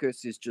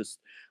 Couscous is just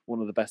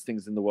one of the best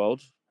things in the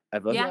world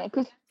ever. Yeah,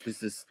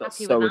 because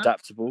that's so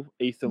adaptable.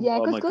 Ethan,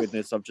 oh my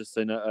goodness, I've just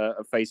seen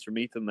a face from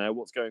Ethan there.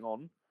 What's going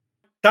on?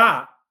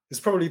 That is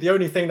probably the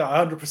only thing that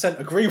I 100%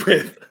 agree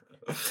with.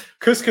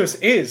 Couscous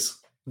is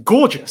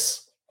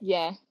gorgeous.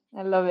 Yeah,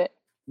 I love it.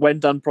 When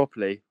done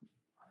properly.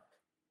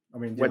 I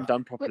mean, when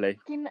done properly.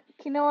 But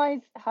quinoa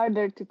is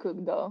harder to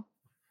cook though.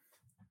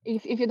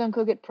 If you don't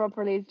cook it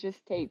properly, it just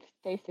tastes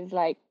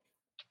like.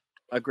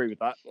 I agree with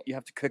that. You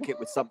have to cook it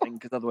with something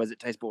because otherwise it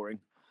tastes boring.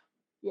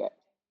 Yeah.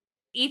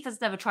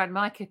 Ethan's never tried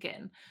my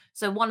cooking.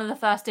 So one of the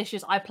first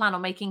dishes I plan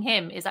on making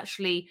him is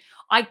actually,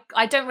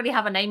 I don't really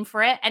have a name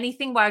for it.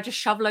 Anything where I just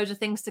shove loads of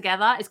things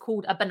together is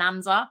called a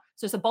bonanza.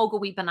 So it's a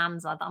bulgur wheat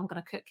bonanza that I'm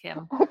going to cook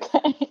him.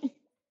 Okay.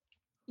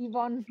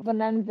 Yvonne's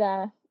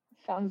bonanza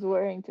sounds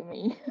worrying to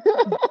me.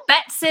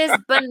 Betsy's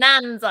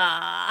bonanza.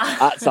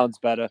 That sounds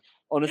better.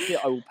 Honestly,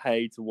 I will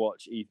pay to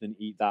watch Ethan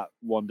eat that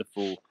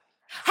wonderful.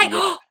 Hey,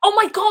 oh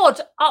my God!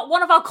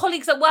 One of our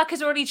colleagues at work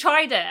has already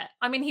tried it.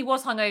 I mean, he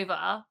was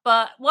hungover,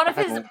 but one of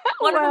them's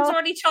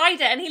already tried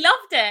it and he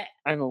loved it.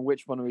 Hang on,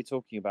 which one are we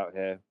talking about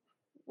here?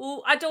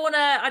 Well, I don't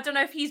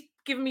know if he's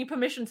given me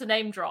permission to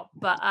name drop,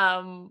 but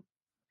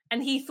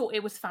and he thought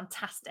it was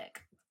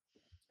fantastic.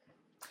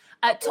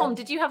 Tom,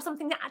 did you have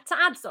something to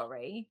add?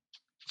 Sorry.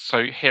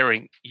 So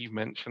hearing you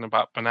mention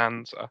about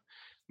Bonanza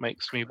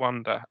makes me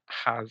wonder,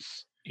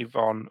 has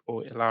Yvonne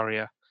or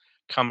Ilaria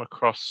come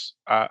across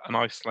an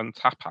Iceland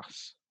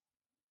tapas?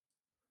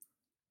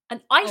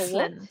 An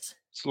Iceland?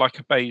 It's like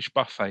a beige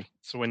buffet.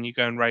 So when you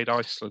go and raid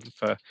Iceland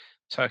for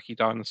turkey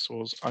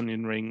dinosaurs,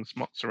 onion rings,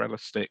 mozzarella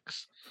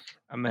sticks,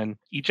 and then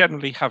you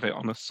generally have it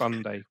on a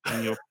Sunday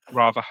when you're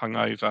rather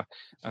hungover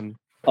and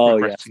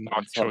regretting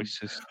life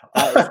choices.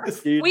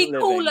 We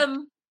call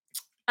them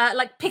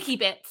like picky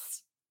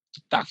bits.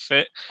 That's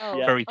it.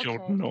 Very okay.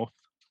 Jordan North.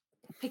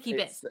 Picky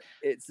bits.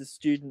 It's a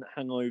student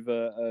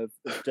hangover of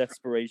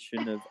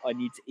desperation of I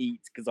need to eat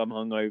because I'm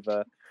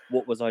hungover.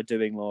 What was I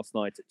doing last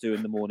night at 2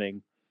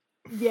 a.m?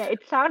 Yeah,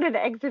 it sounded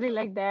actually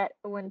like that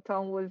when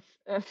Tom was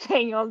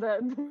saying all the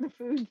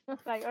food. I was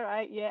like, all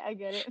right, yeah, I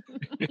get it.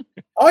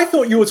 I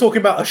thought you were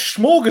talking about a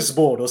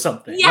smorgasbord or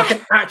something. Yeah. Like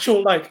an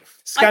actual like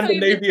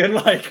Scandinavian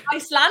like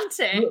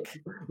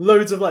Icelandic.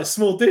 Loads of like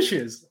small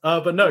dishes.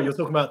 But no, you're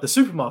talking about the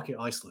supermarket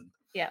Iceland.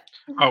 Yeah.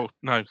 Oh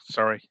no,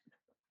 sorry.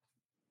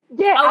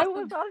 Yeah, I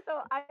was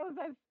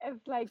as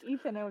like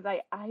Ethan. I was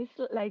like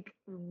Iceland. Like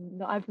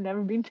no, I've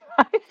never been to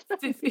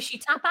Iceland. Fishy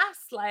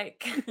tapas,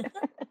 like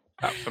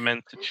That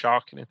fermented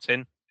shark in a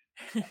tin.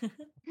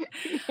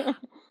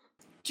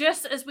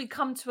 Just as we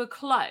come to a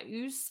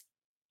close,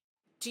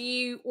 do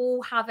you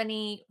all have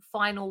any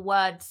final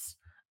words,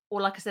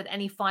 or like I said,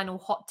 any final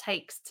hot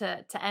takes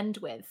to end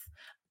with?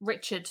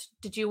 Richard,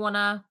 did you want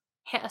to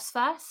hit us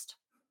first?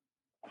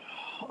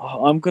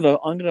 I'm gonna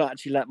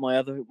actually let my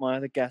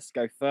other guests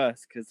go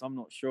first because I'm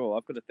not sure.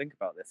 I've got to think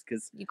about this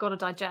because you've got to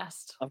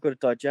digest. I've got to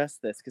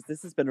digest this because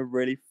this has been a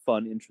really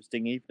fun,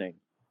 interesting evening.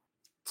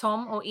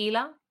 Tom or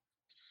Ela?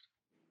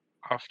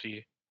 After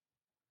you.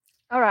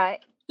 All right.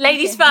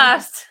 Ladies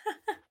first.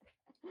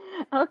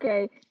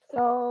 Okay.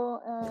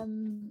 So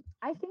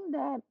I think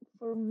that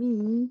for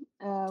me,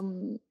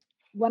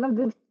 one of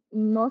the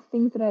most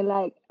things that I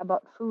like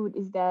about food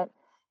is that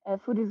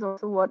food is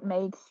also what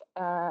makes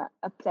a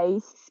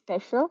place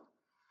special.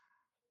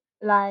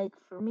 Like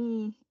for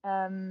me,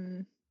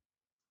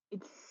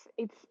 it's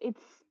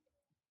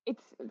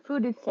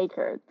food is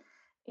sacred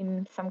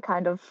in some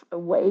kind of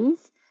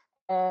ways.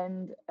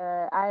 And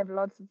I have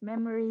lots of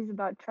memories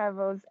about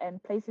travels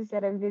and places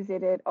that I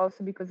visited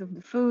also because of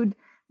the food.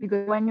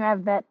 Because when you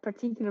have that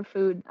particular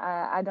food,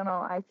 I don't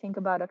know, I think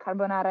about a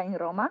carbonara in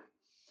Roma.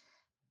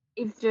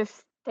 It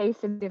just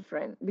tasted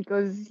different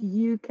because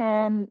you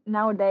can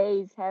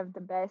nowadays have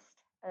the best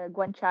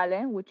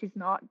guanciale, which is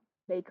not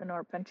bacon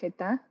or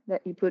pancetta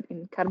that you put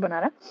in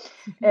carbonara.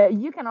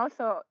 You can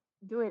also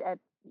do it at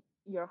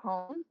your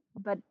home,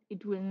 but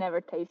it will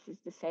never taste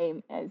the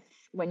same as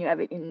when you have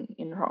it in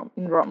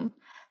Rome.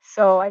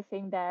 So I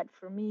think that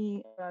for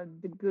me,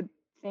 the good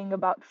thing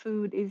about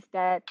food is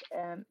that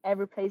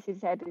every place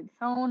is at its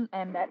own,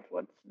 and that's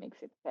what makes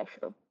it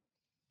special.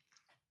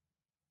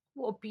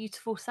 What a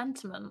beautiful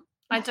sentiment.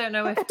 I don't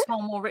know if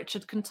Tom or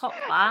Richard can top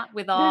that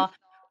with our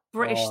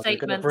British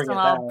statements on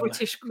our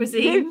British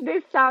cuisine.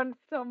 This sounds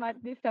so much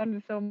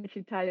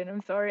Italian.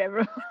 I'm sorry,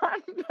 everyone.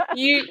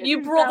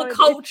 You brought the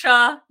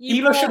culture.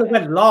 Ela should have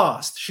went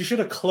last. She should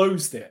have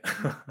closed it.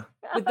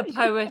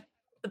 With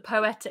the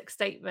poetic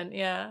statement,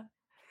 yeah.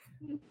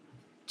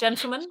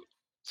 Gentlemen?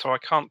 So I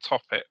can't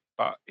top it,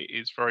 but it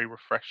is very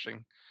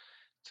refreshing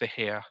to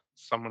hear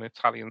someone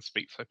Italian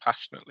speak so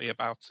passionately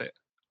about it.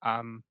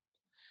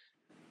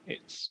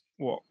 It's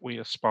what we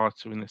aspire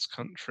to in this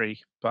country,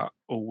 but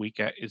all we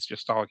get is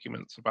just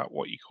arguments about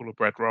what you call a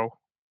bread roll.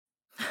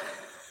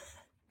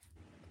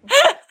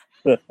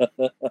 That's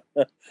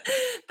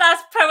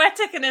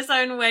poetic in its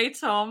own way,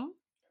 Tom.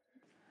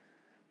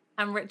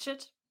 And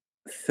Richard?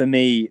 For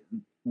me,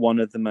 one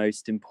of the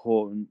most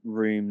important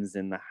rooms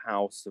in the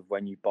house of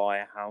when you buy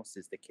a house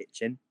is the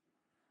kitchen.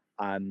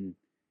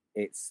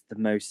 It's the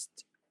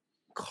most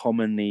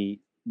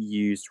commonly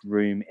used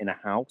room in a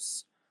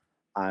house.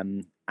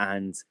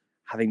 And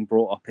having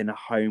brought up in a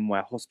home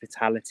where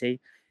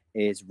hospitality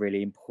is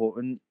really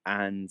important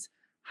and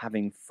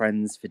having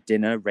friends for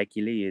dinner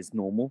regularly is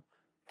normal.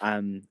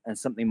 And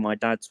something my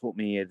dad taught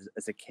me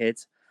as a kid,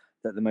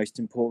 that the most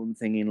important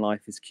thing in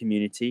life is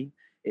community.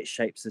 It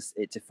shapes us,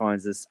 it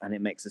defines us, and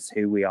it makes us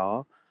who we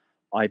are.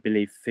 I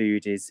believe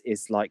food is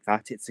like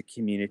that. It's a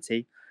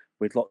community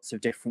with lots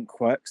of different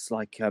quirks,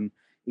 like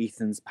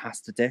Ethan's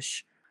pasta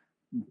dish,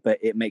 but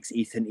it makes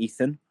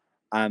Ethan.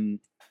 And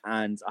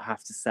I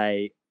have to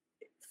say,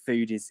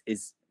 food is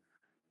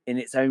in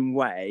its own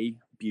way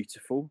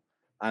beautiful.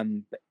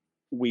 But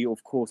we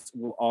of course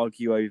will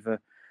argue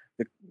over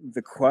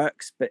the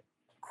quirks, but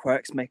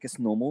quirks make us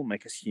normal,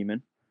 make us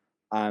human.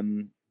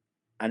 And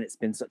it's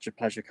been such a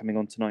pleasure coming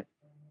on tonight.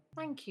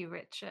 Thank you,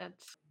 Richard.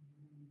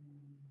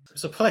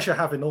 It's a pleasure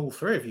having all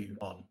three of you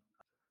on.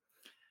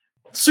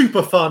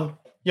 Super fun,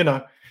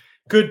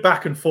 good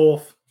back and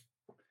forth.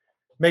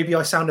 Maybe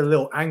I sounded a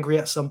little angry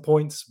at some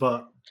points,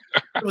 but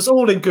it was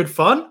all in good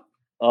fun.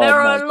 There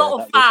are a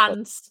lot of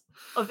fans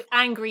of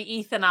angry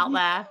Ethan out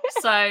there,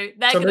 so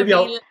they're going to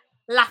be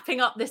lapping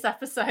up this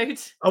episode.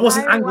 I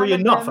wasn't I'm angry one of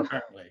enough, them.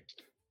 apparently.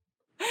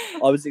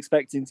 I was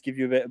expecting to give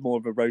you a bit more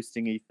of a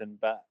roasting, Ethan,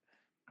 but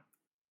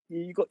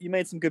you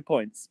made some good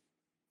points.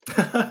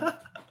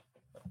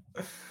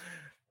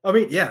 I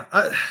mean, yeah,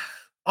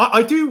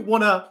 I do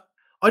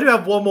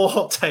have one more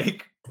hot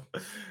take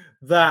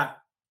that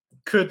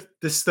could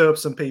disturb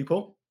some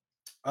people.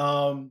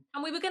 And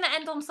we were going to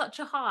end on such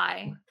a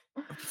high.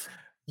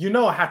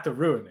 I had to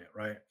ruin it,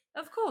 right?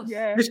 Of course.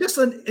 Yeah. It's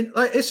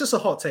just a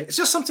hot take. It's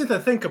just something to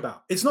think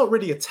about. It's not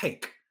really a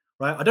take,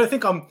 right? I don't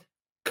think I'm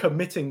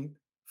committing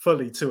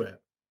fully to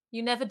it,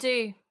 You never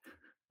do.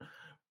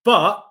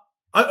 but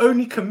I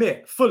only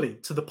commit fully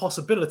to the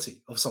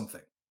possibility of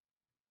something.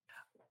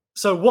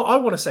 So what I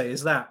want to say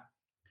is that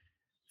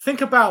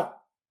think about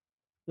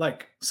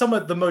like some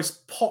of the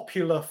most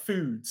popular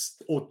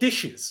foods or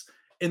dishes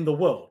in the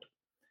world,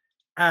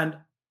 and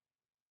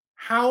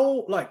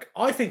how, like,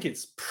 I think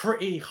it's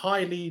pretty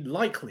highly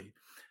likely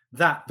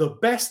that the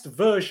best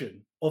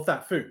version of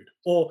that food,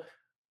 or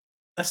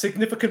a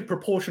significant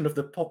proportion of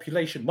the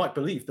population might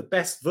believe the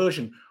best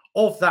version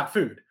of that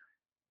food,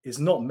 is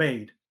not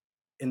made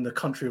in the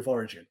country of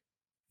origin.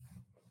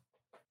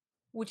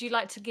 Would you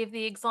like to give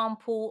the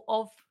example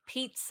of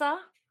pizza,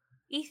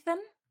 Ethan?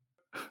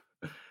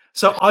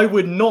 So I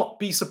would not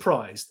be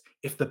surprised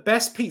if the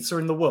best pizza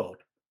in the world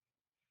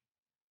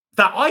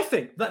that I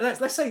think,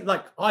 let's say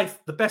like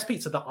the best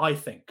pizza that I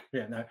think,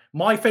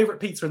 my favorite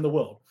pizza in the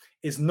world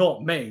is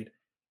not made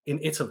in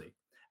Italy.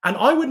 And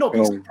I would not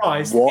be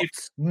surprised if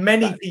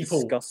many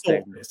people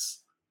thought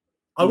this.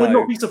 I would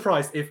not be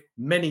surprised if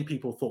many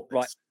people thought this.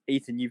 Right,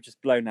 Ethan, you've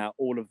just blown out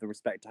all of the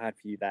respect I had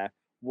for you there.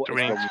 What Do is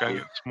we need wrong to go with and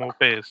you? get some more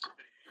beers?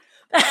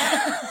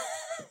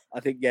 I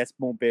think, yes,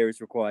 more beer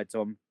is required,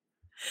 Tom.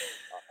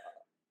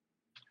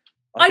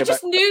 I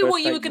just knew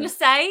what you were going to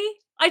say.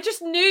 I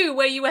just knew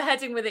where you were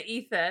heading with it,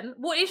 Ethan.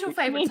 What is your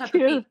favorite Me type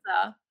too. of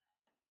pizza?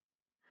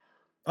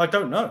 I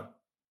don't know.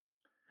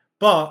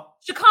 But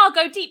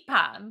Chicago deep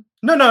pan.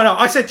 no.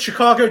 I said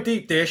Chicago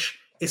deep dish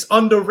is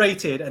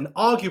underrated and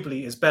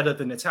arguably is better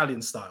than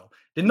Italian style.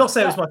 Did not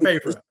say it was my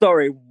favorite.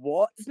 Sorry,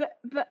 what?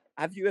 But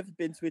Have you ever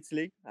been to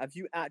Italy? Have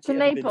you actually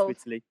To ever been to Naples.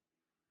 Italy?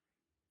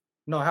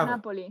 No, I haven't.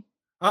 Napoli.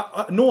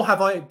 Nor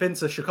have I been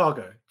to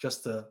Chicago,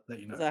 just to let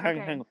you know. So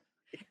hang Okay. on.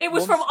 It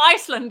was Once- from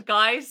Iceland,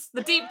 guys.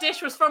 The deep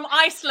dish was from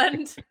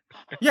Iceland.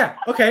 Yeah,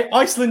 okay.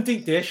 Iceland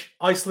deep dish,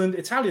 Iceland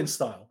Italian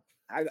style.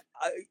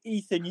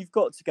 Ethan, you've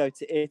got to go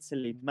to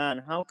Italy, man.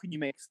 How can you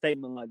make a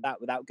statement like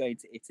that without going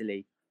to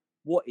Italy?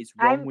 What is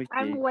wrong with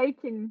I'm you?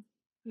 waiting.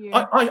 Here,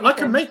 I can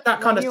Ethan, make that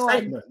kind when of you want.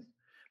 statement,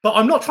 but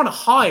I'm not trying to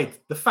hide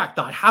the fact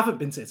that I haven't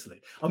been to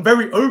Italy. I'm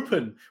very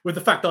open with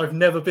the fact that I've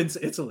never been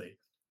to Italy,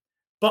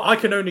 but I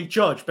can only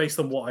judge based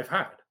on what I've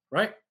had,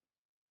 right?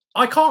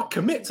 I can't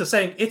commit to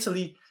saying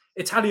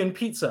Italian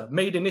pizza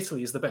made in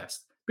Italy is the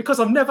best because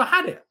I've never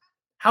had it.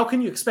 How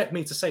can you expect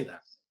me to say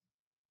that?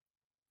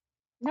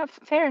 No,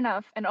 fair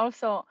enough. And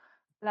also,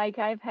 like,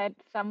 I've had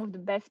some of the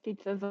best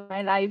pizzas of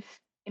my life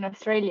in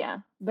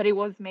Australia, but it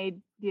was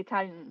made the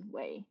Italian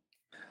way.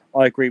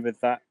 I agree with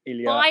that,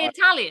 Ilya. By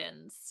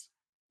Italians.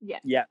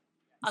 Yeah,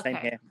 same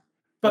Okay. here.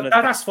 But One of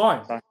the that's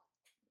fine. But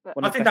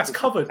One I of the think that's best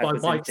covered by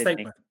peppers my in Sydney.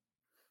 statement.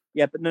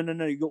 Yeah, but no.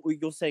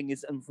 What you're saying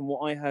is, and from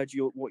what I heard,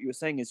 what you were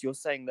saying is, you're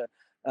saying that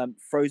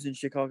frozen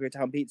Chicago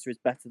town pizza is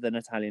better than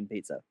Italian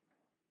pizza.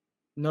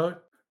 No,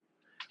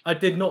 I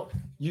did not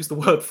use the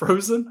word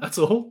frozen at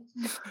all.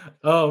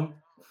 No,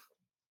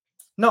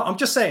 I'm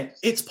just saying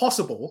it's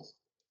possible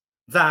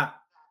that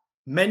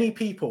many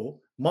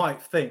people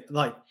might think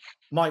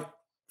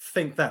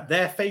that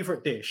their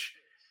favorite dish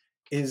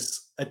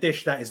is a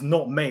dish that is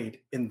not made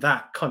in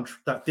that country,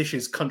 that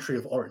dish's country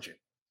of origin.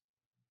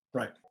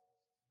 Right.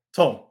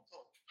 Tom,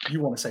 you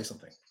want to say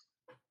something?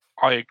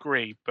 I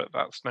agree, but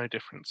that's no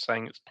different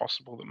saying it's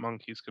possible that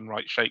monkeys can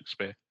write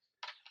Shakespeare.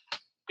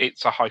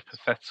 It's a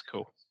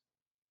hypothetical.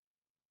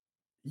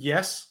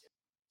 Yes.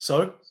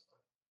 So?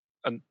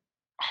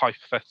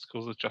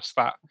 Hypotheticals are just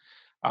that.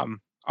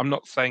 I'm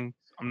not saying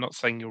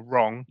you're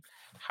wrong.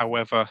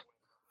 However,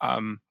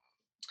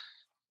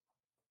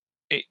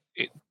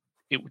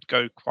 it would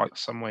go quite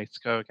some way to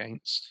go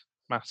against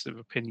massive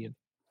opinion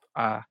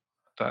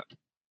that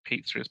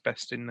pizza is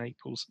best in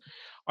Naples.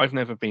 I've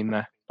never been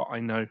there, but I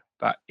know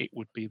that it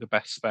would be the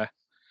best there.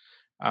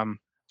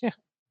 Yeah.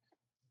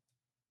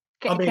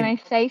 Can I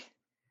say,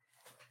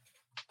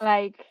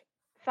 like,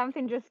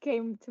 something just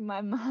came to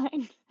my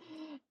mind,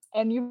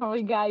 and you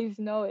probably guys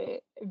know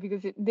it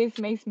because this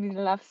makes me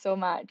laugh so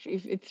much.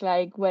 If it's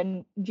like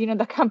when Gino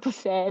da Campo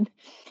said,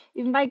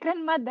 "If my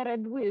grandmother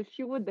had wheels,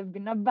 she would have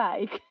been a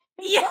bike."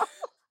 Yeah.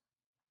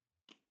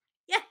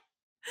 Yeah.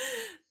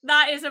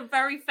 That is a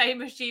very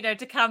famous Gino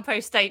da Campo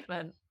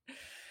statement.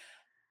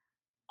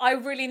 I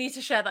really need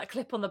to share that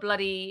clip on the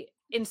bloody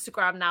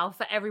Instagram now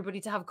for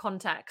everybody to have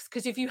context.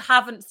 Because if you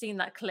haven't seen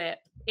that clip,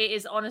 it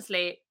is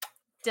honestly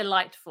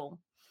delightful.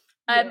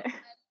 Yeah.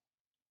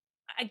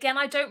 Again,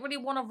 I don't really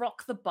want to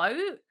rock the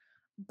boat,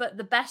 but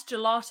the best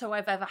gelato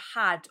I've ever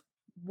had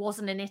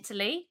wasn't in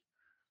Italy.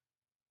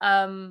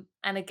 And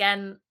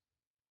again,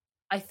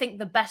 I think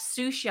the best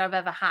sushi I've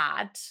ever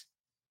had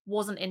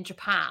wasn't in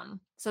Japan.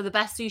 So the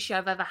best sushi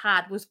I've ever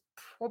had was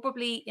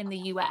probably in the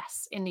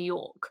US, in New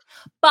York.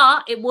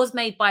 But it was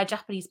made by a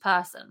Japanese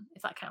person,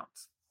 if that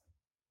counts.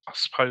 I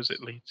suppose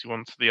it leads you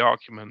on to the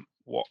argument,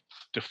 what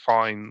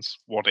defines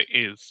what it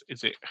is?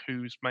 Is it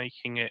who's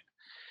making it,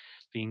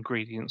 the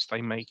ingredients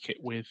they make it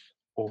with,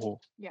 or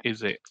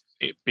is it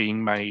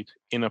being made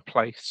in a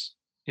place?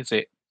 Is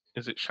it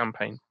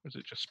champagne? Is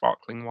it just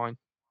sparkling wine?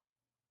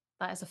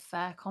 That is a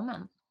fair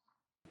comment.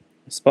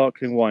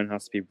 Sparkling wine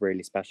has to be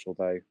really special,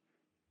 though.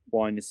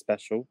 Wine is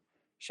special.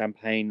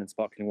 Champagne and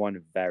sparkling wine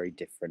are very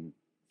different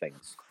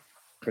things.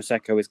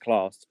 Prosecco is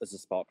classed as a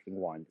sparkling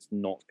wine. It's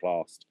not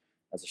classed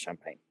as a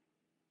champagne.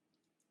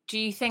 Do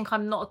you think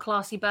I'm not a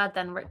classy bird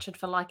then, Richard,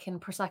 for liking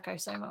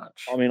Prosecco so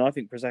much? I mean, I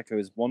think Prosecco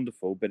is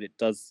wonderful, but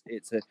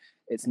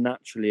it's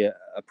naturally a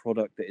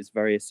product that is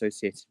very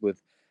associated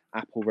with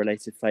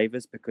apple-related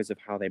flavors because of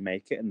how they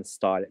make it and the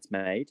style it's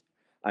made.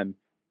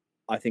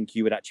 I think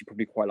you would actually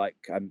probably quite like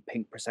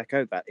pink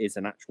Prosecco. That is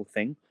an actual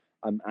thing.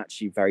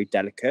 Actually very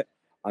delicate,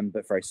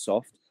 but very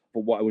soft.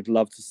 But what I would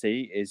love to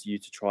see is you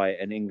to try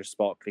an English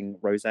sparkling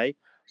rosé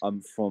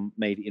from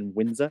made in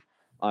Windsor,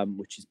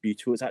 which is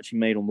beautiful. It's actually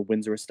made on the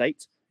Windsor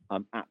estate.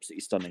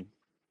 Absolutely stunning.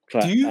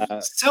 Do you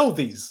sell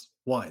these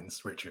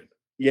wines, Richard?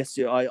 Yes,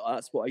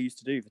 that's what I used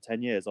to do for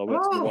 10 years. I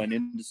worked in the wine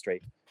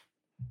industry.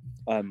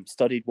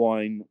 Studied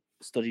wine,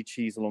 studied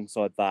cheese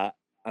alongside that,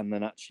 and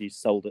then actually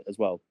sold it as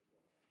well.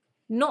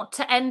 Not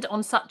to end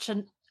on such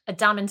a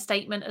damning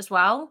statement as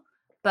well,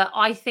 but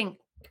I think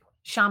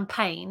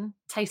champagne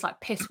tastes like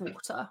piss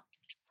water.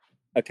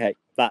 Okay,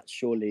 that's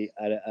surely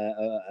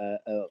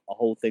a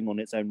whole thing on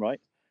its own right.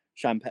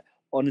 Champagne,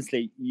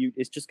 honestly,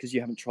 it's just because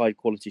you haven't tried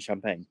quality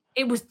champagne.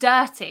 It was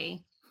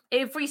dirty.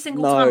 Every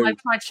single time I've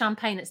tried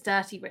champagne, it's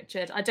dirty,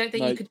 Richard. I don't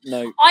think you could.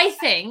 No. I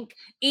think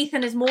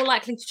Ethan is more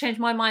likely to change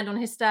my mind on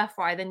his stir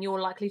fry than you're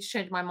likely to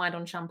change my mind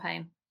on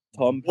champagne.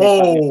 Tom,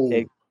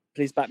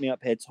 please back me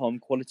up here, Tom.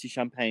 Quality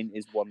champagne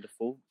is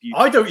wonderful.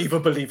 Beautiful. I don't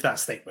even believe that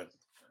statement.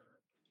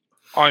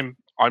 I'm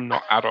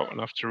not adult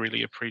enough to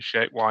really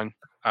appreciate wine.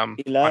 I'm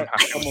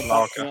happy with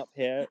lager. Up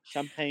here,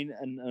 champagne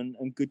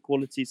and good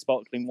quality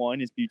sparkling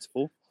wine is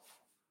beautiful.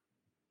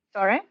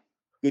 Sorry?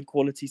 Good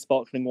quality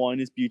sparkling wine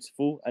is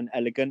beautiful and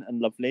elegant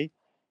and lovely.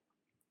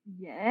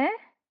 Yeah,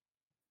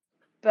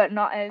 but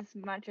not as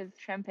much as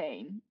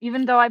champagne,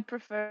 even though I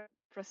prefer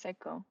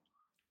Prosecco.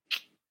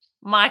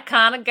 My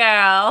kind of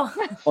girl.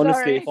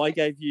 Honestly, if I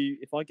gave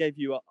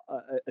you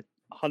a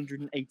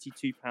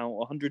 £182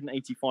 or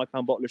 £185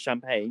 bottle of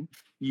champagne,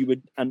 you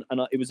would, and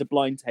it was a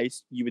blind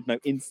taste, you would know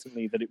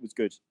instantly that it was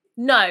good.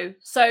 No.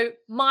 So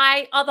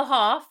my other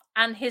half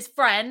and his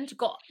friend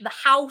got the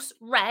house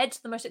red,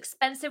 the most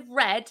expensive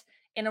red,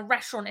 in a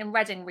restaurant in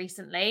Reading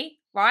recently,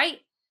 right?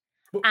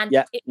 And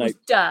it was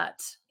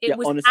dirt. It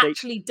was honestly,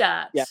 actually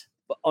dirt. Yeah.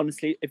 But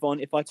honestly, Yvonne,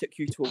 if I took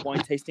you to a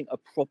wine tasting, a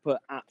proper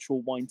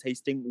actual wine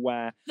tasting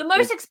where the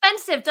most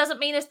expensive doesn't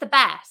mean it's the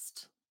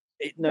best.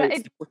 It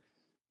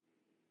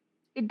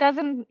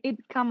doesn't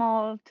come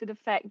all to the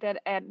fact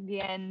that at the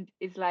end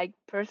is like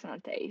personal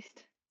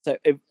taste. So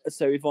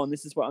Yvonne,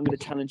 this is where I'm going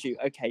to challenge you.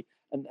 Okay,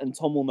 and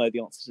Tom will know the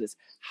answer to this.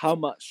 How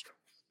much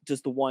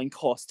does the wine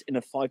cost in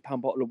a £5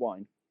 bottle of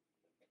wine?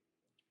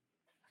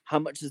 How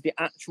much does the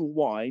actual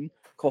wine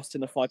cost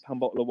in a £5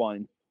 bottle of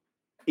wine?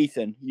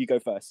 Ethan, you go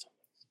first.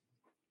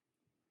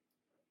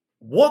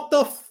 What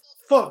the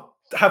fuck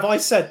have I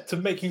said to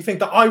make you think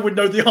that I would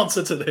know the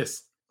answer to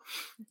this?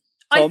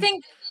 Tom? I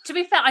think, to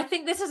be fair, I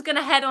think this is going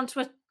to head on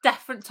to a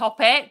different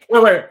topic.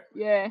 Wait.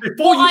 Yeah.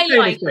 Before you say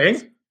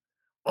anything,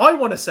 I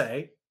want to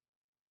say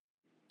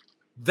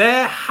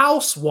their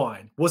house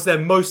wine was their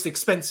most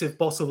expensive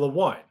bottle of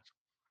wine.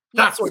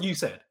 That's what you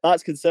said.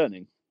 That's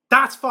concerning.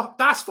 That's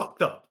fucked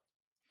up.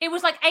 It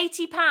was like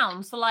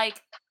 £80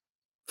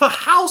 for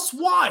house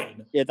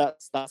wine. Yeah,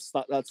 that's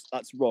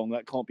wrong.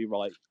 That can't be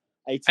right.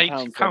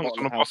 £80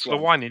 on a bottle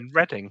of wine in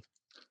Reading.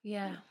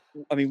 Yeah.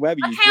 I mean, where were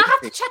you? Okay, I'll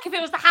have to check if it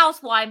was the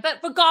house wine, but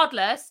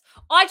regardless,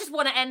 I just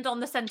want to end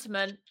on the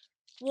sentiment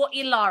what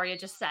Ilaria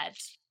just said,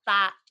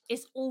 that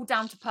it's all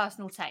down to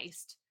personal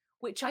taste,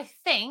 which I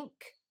think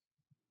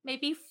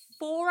maybe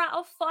 4 out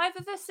of 5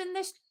 of us in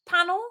this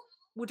panel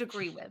would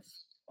agree with.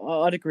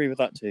 I'd agree with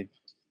that too.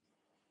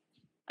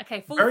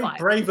 Okay, 4 Very 5.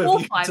 brave of 4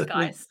 you 5,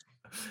 guys.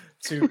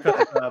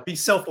 To be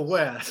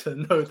self-aware to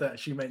know that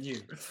she meant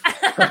you.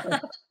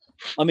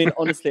 I mean,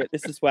 honestly,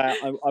 this is where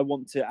I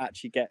want to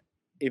actually get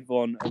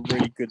Yvonne a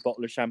really good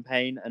bottle of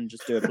champagne and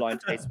just do a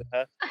blind taste with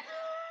her.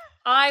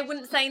 I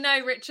wouldn't say no,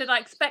 Richard. I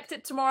expect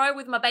it tomorrow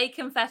with my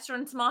bacon, feta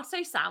and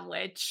tomato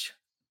sandwich.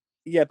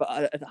 Yeah,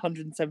 but a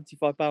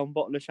 £175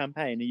 bottle of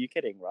champagne, are you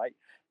kidding, right?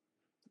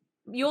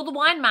 You're the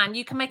wine man.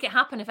 You can make it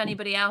happen if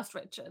anybody else,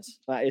 Richard.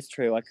 That is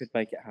true. I could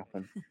make it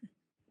happen.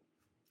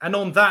 And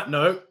on that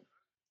note,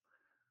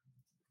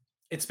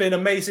 it's been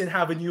amazing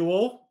having you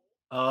all.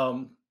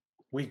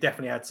 We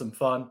definitely had some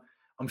fun.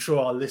 I'm sure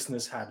our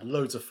listeners had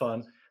loads of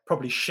fun,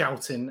 probably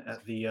shouting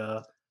at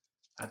their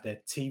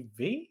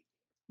TV,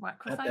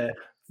 microphone, at their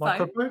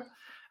microphone,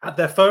 at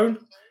their phone.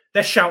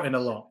 They're shouting a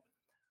lot.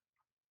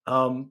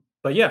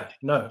 But yeah,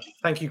 no,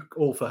 thank you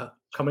all for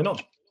coming on.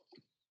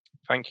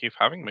 Thank you for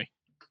having me.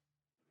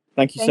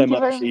 Thank you Thank so you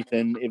very much, much.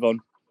 Ethan, Yvonne.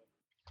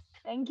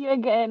 Thank you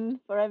again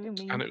for having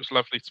me. And it was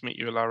lovely to meet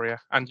you, Ilaria,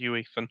 and you,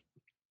 Ethan.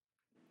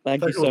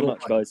 Thank you Pleasure was so all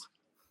much, mine. guys.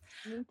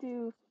 Me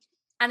too.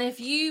 And if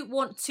you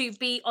want to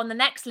be on the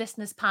next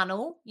listeners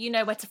panel, you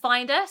know where to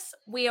find us.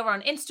 We are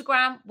on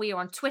Instagram, we are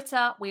on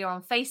Twitter, we are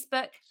on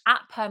Facebook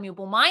at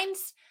Permeable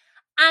Minds.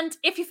 And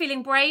if you're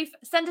feeling brave,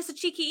 send us a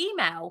cheeky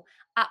email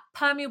at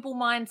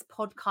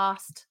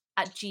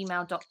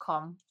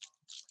permeablemindspodcast@gmail.com.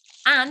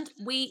 And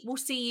we will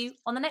see you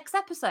on the next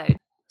episode.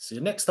 See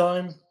you next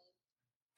time.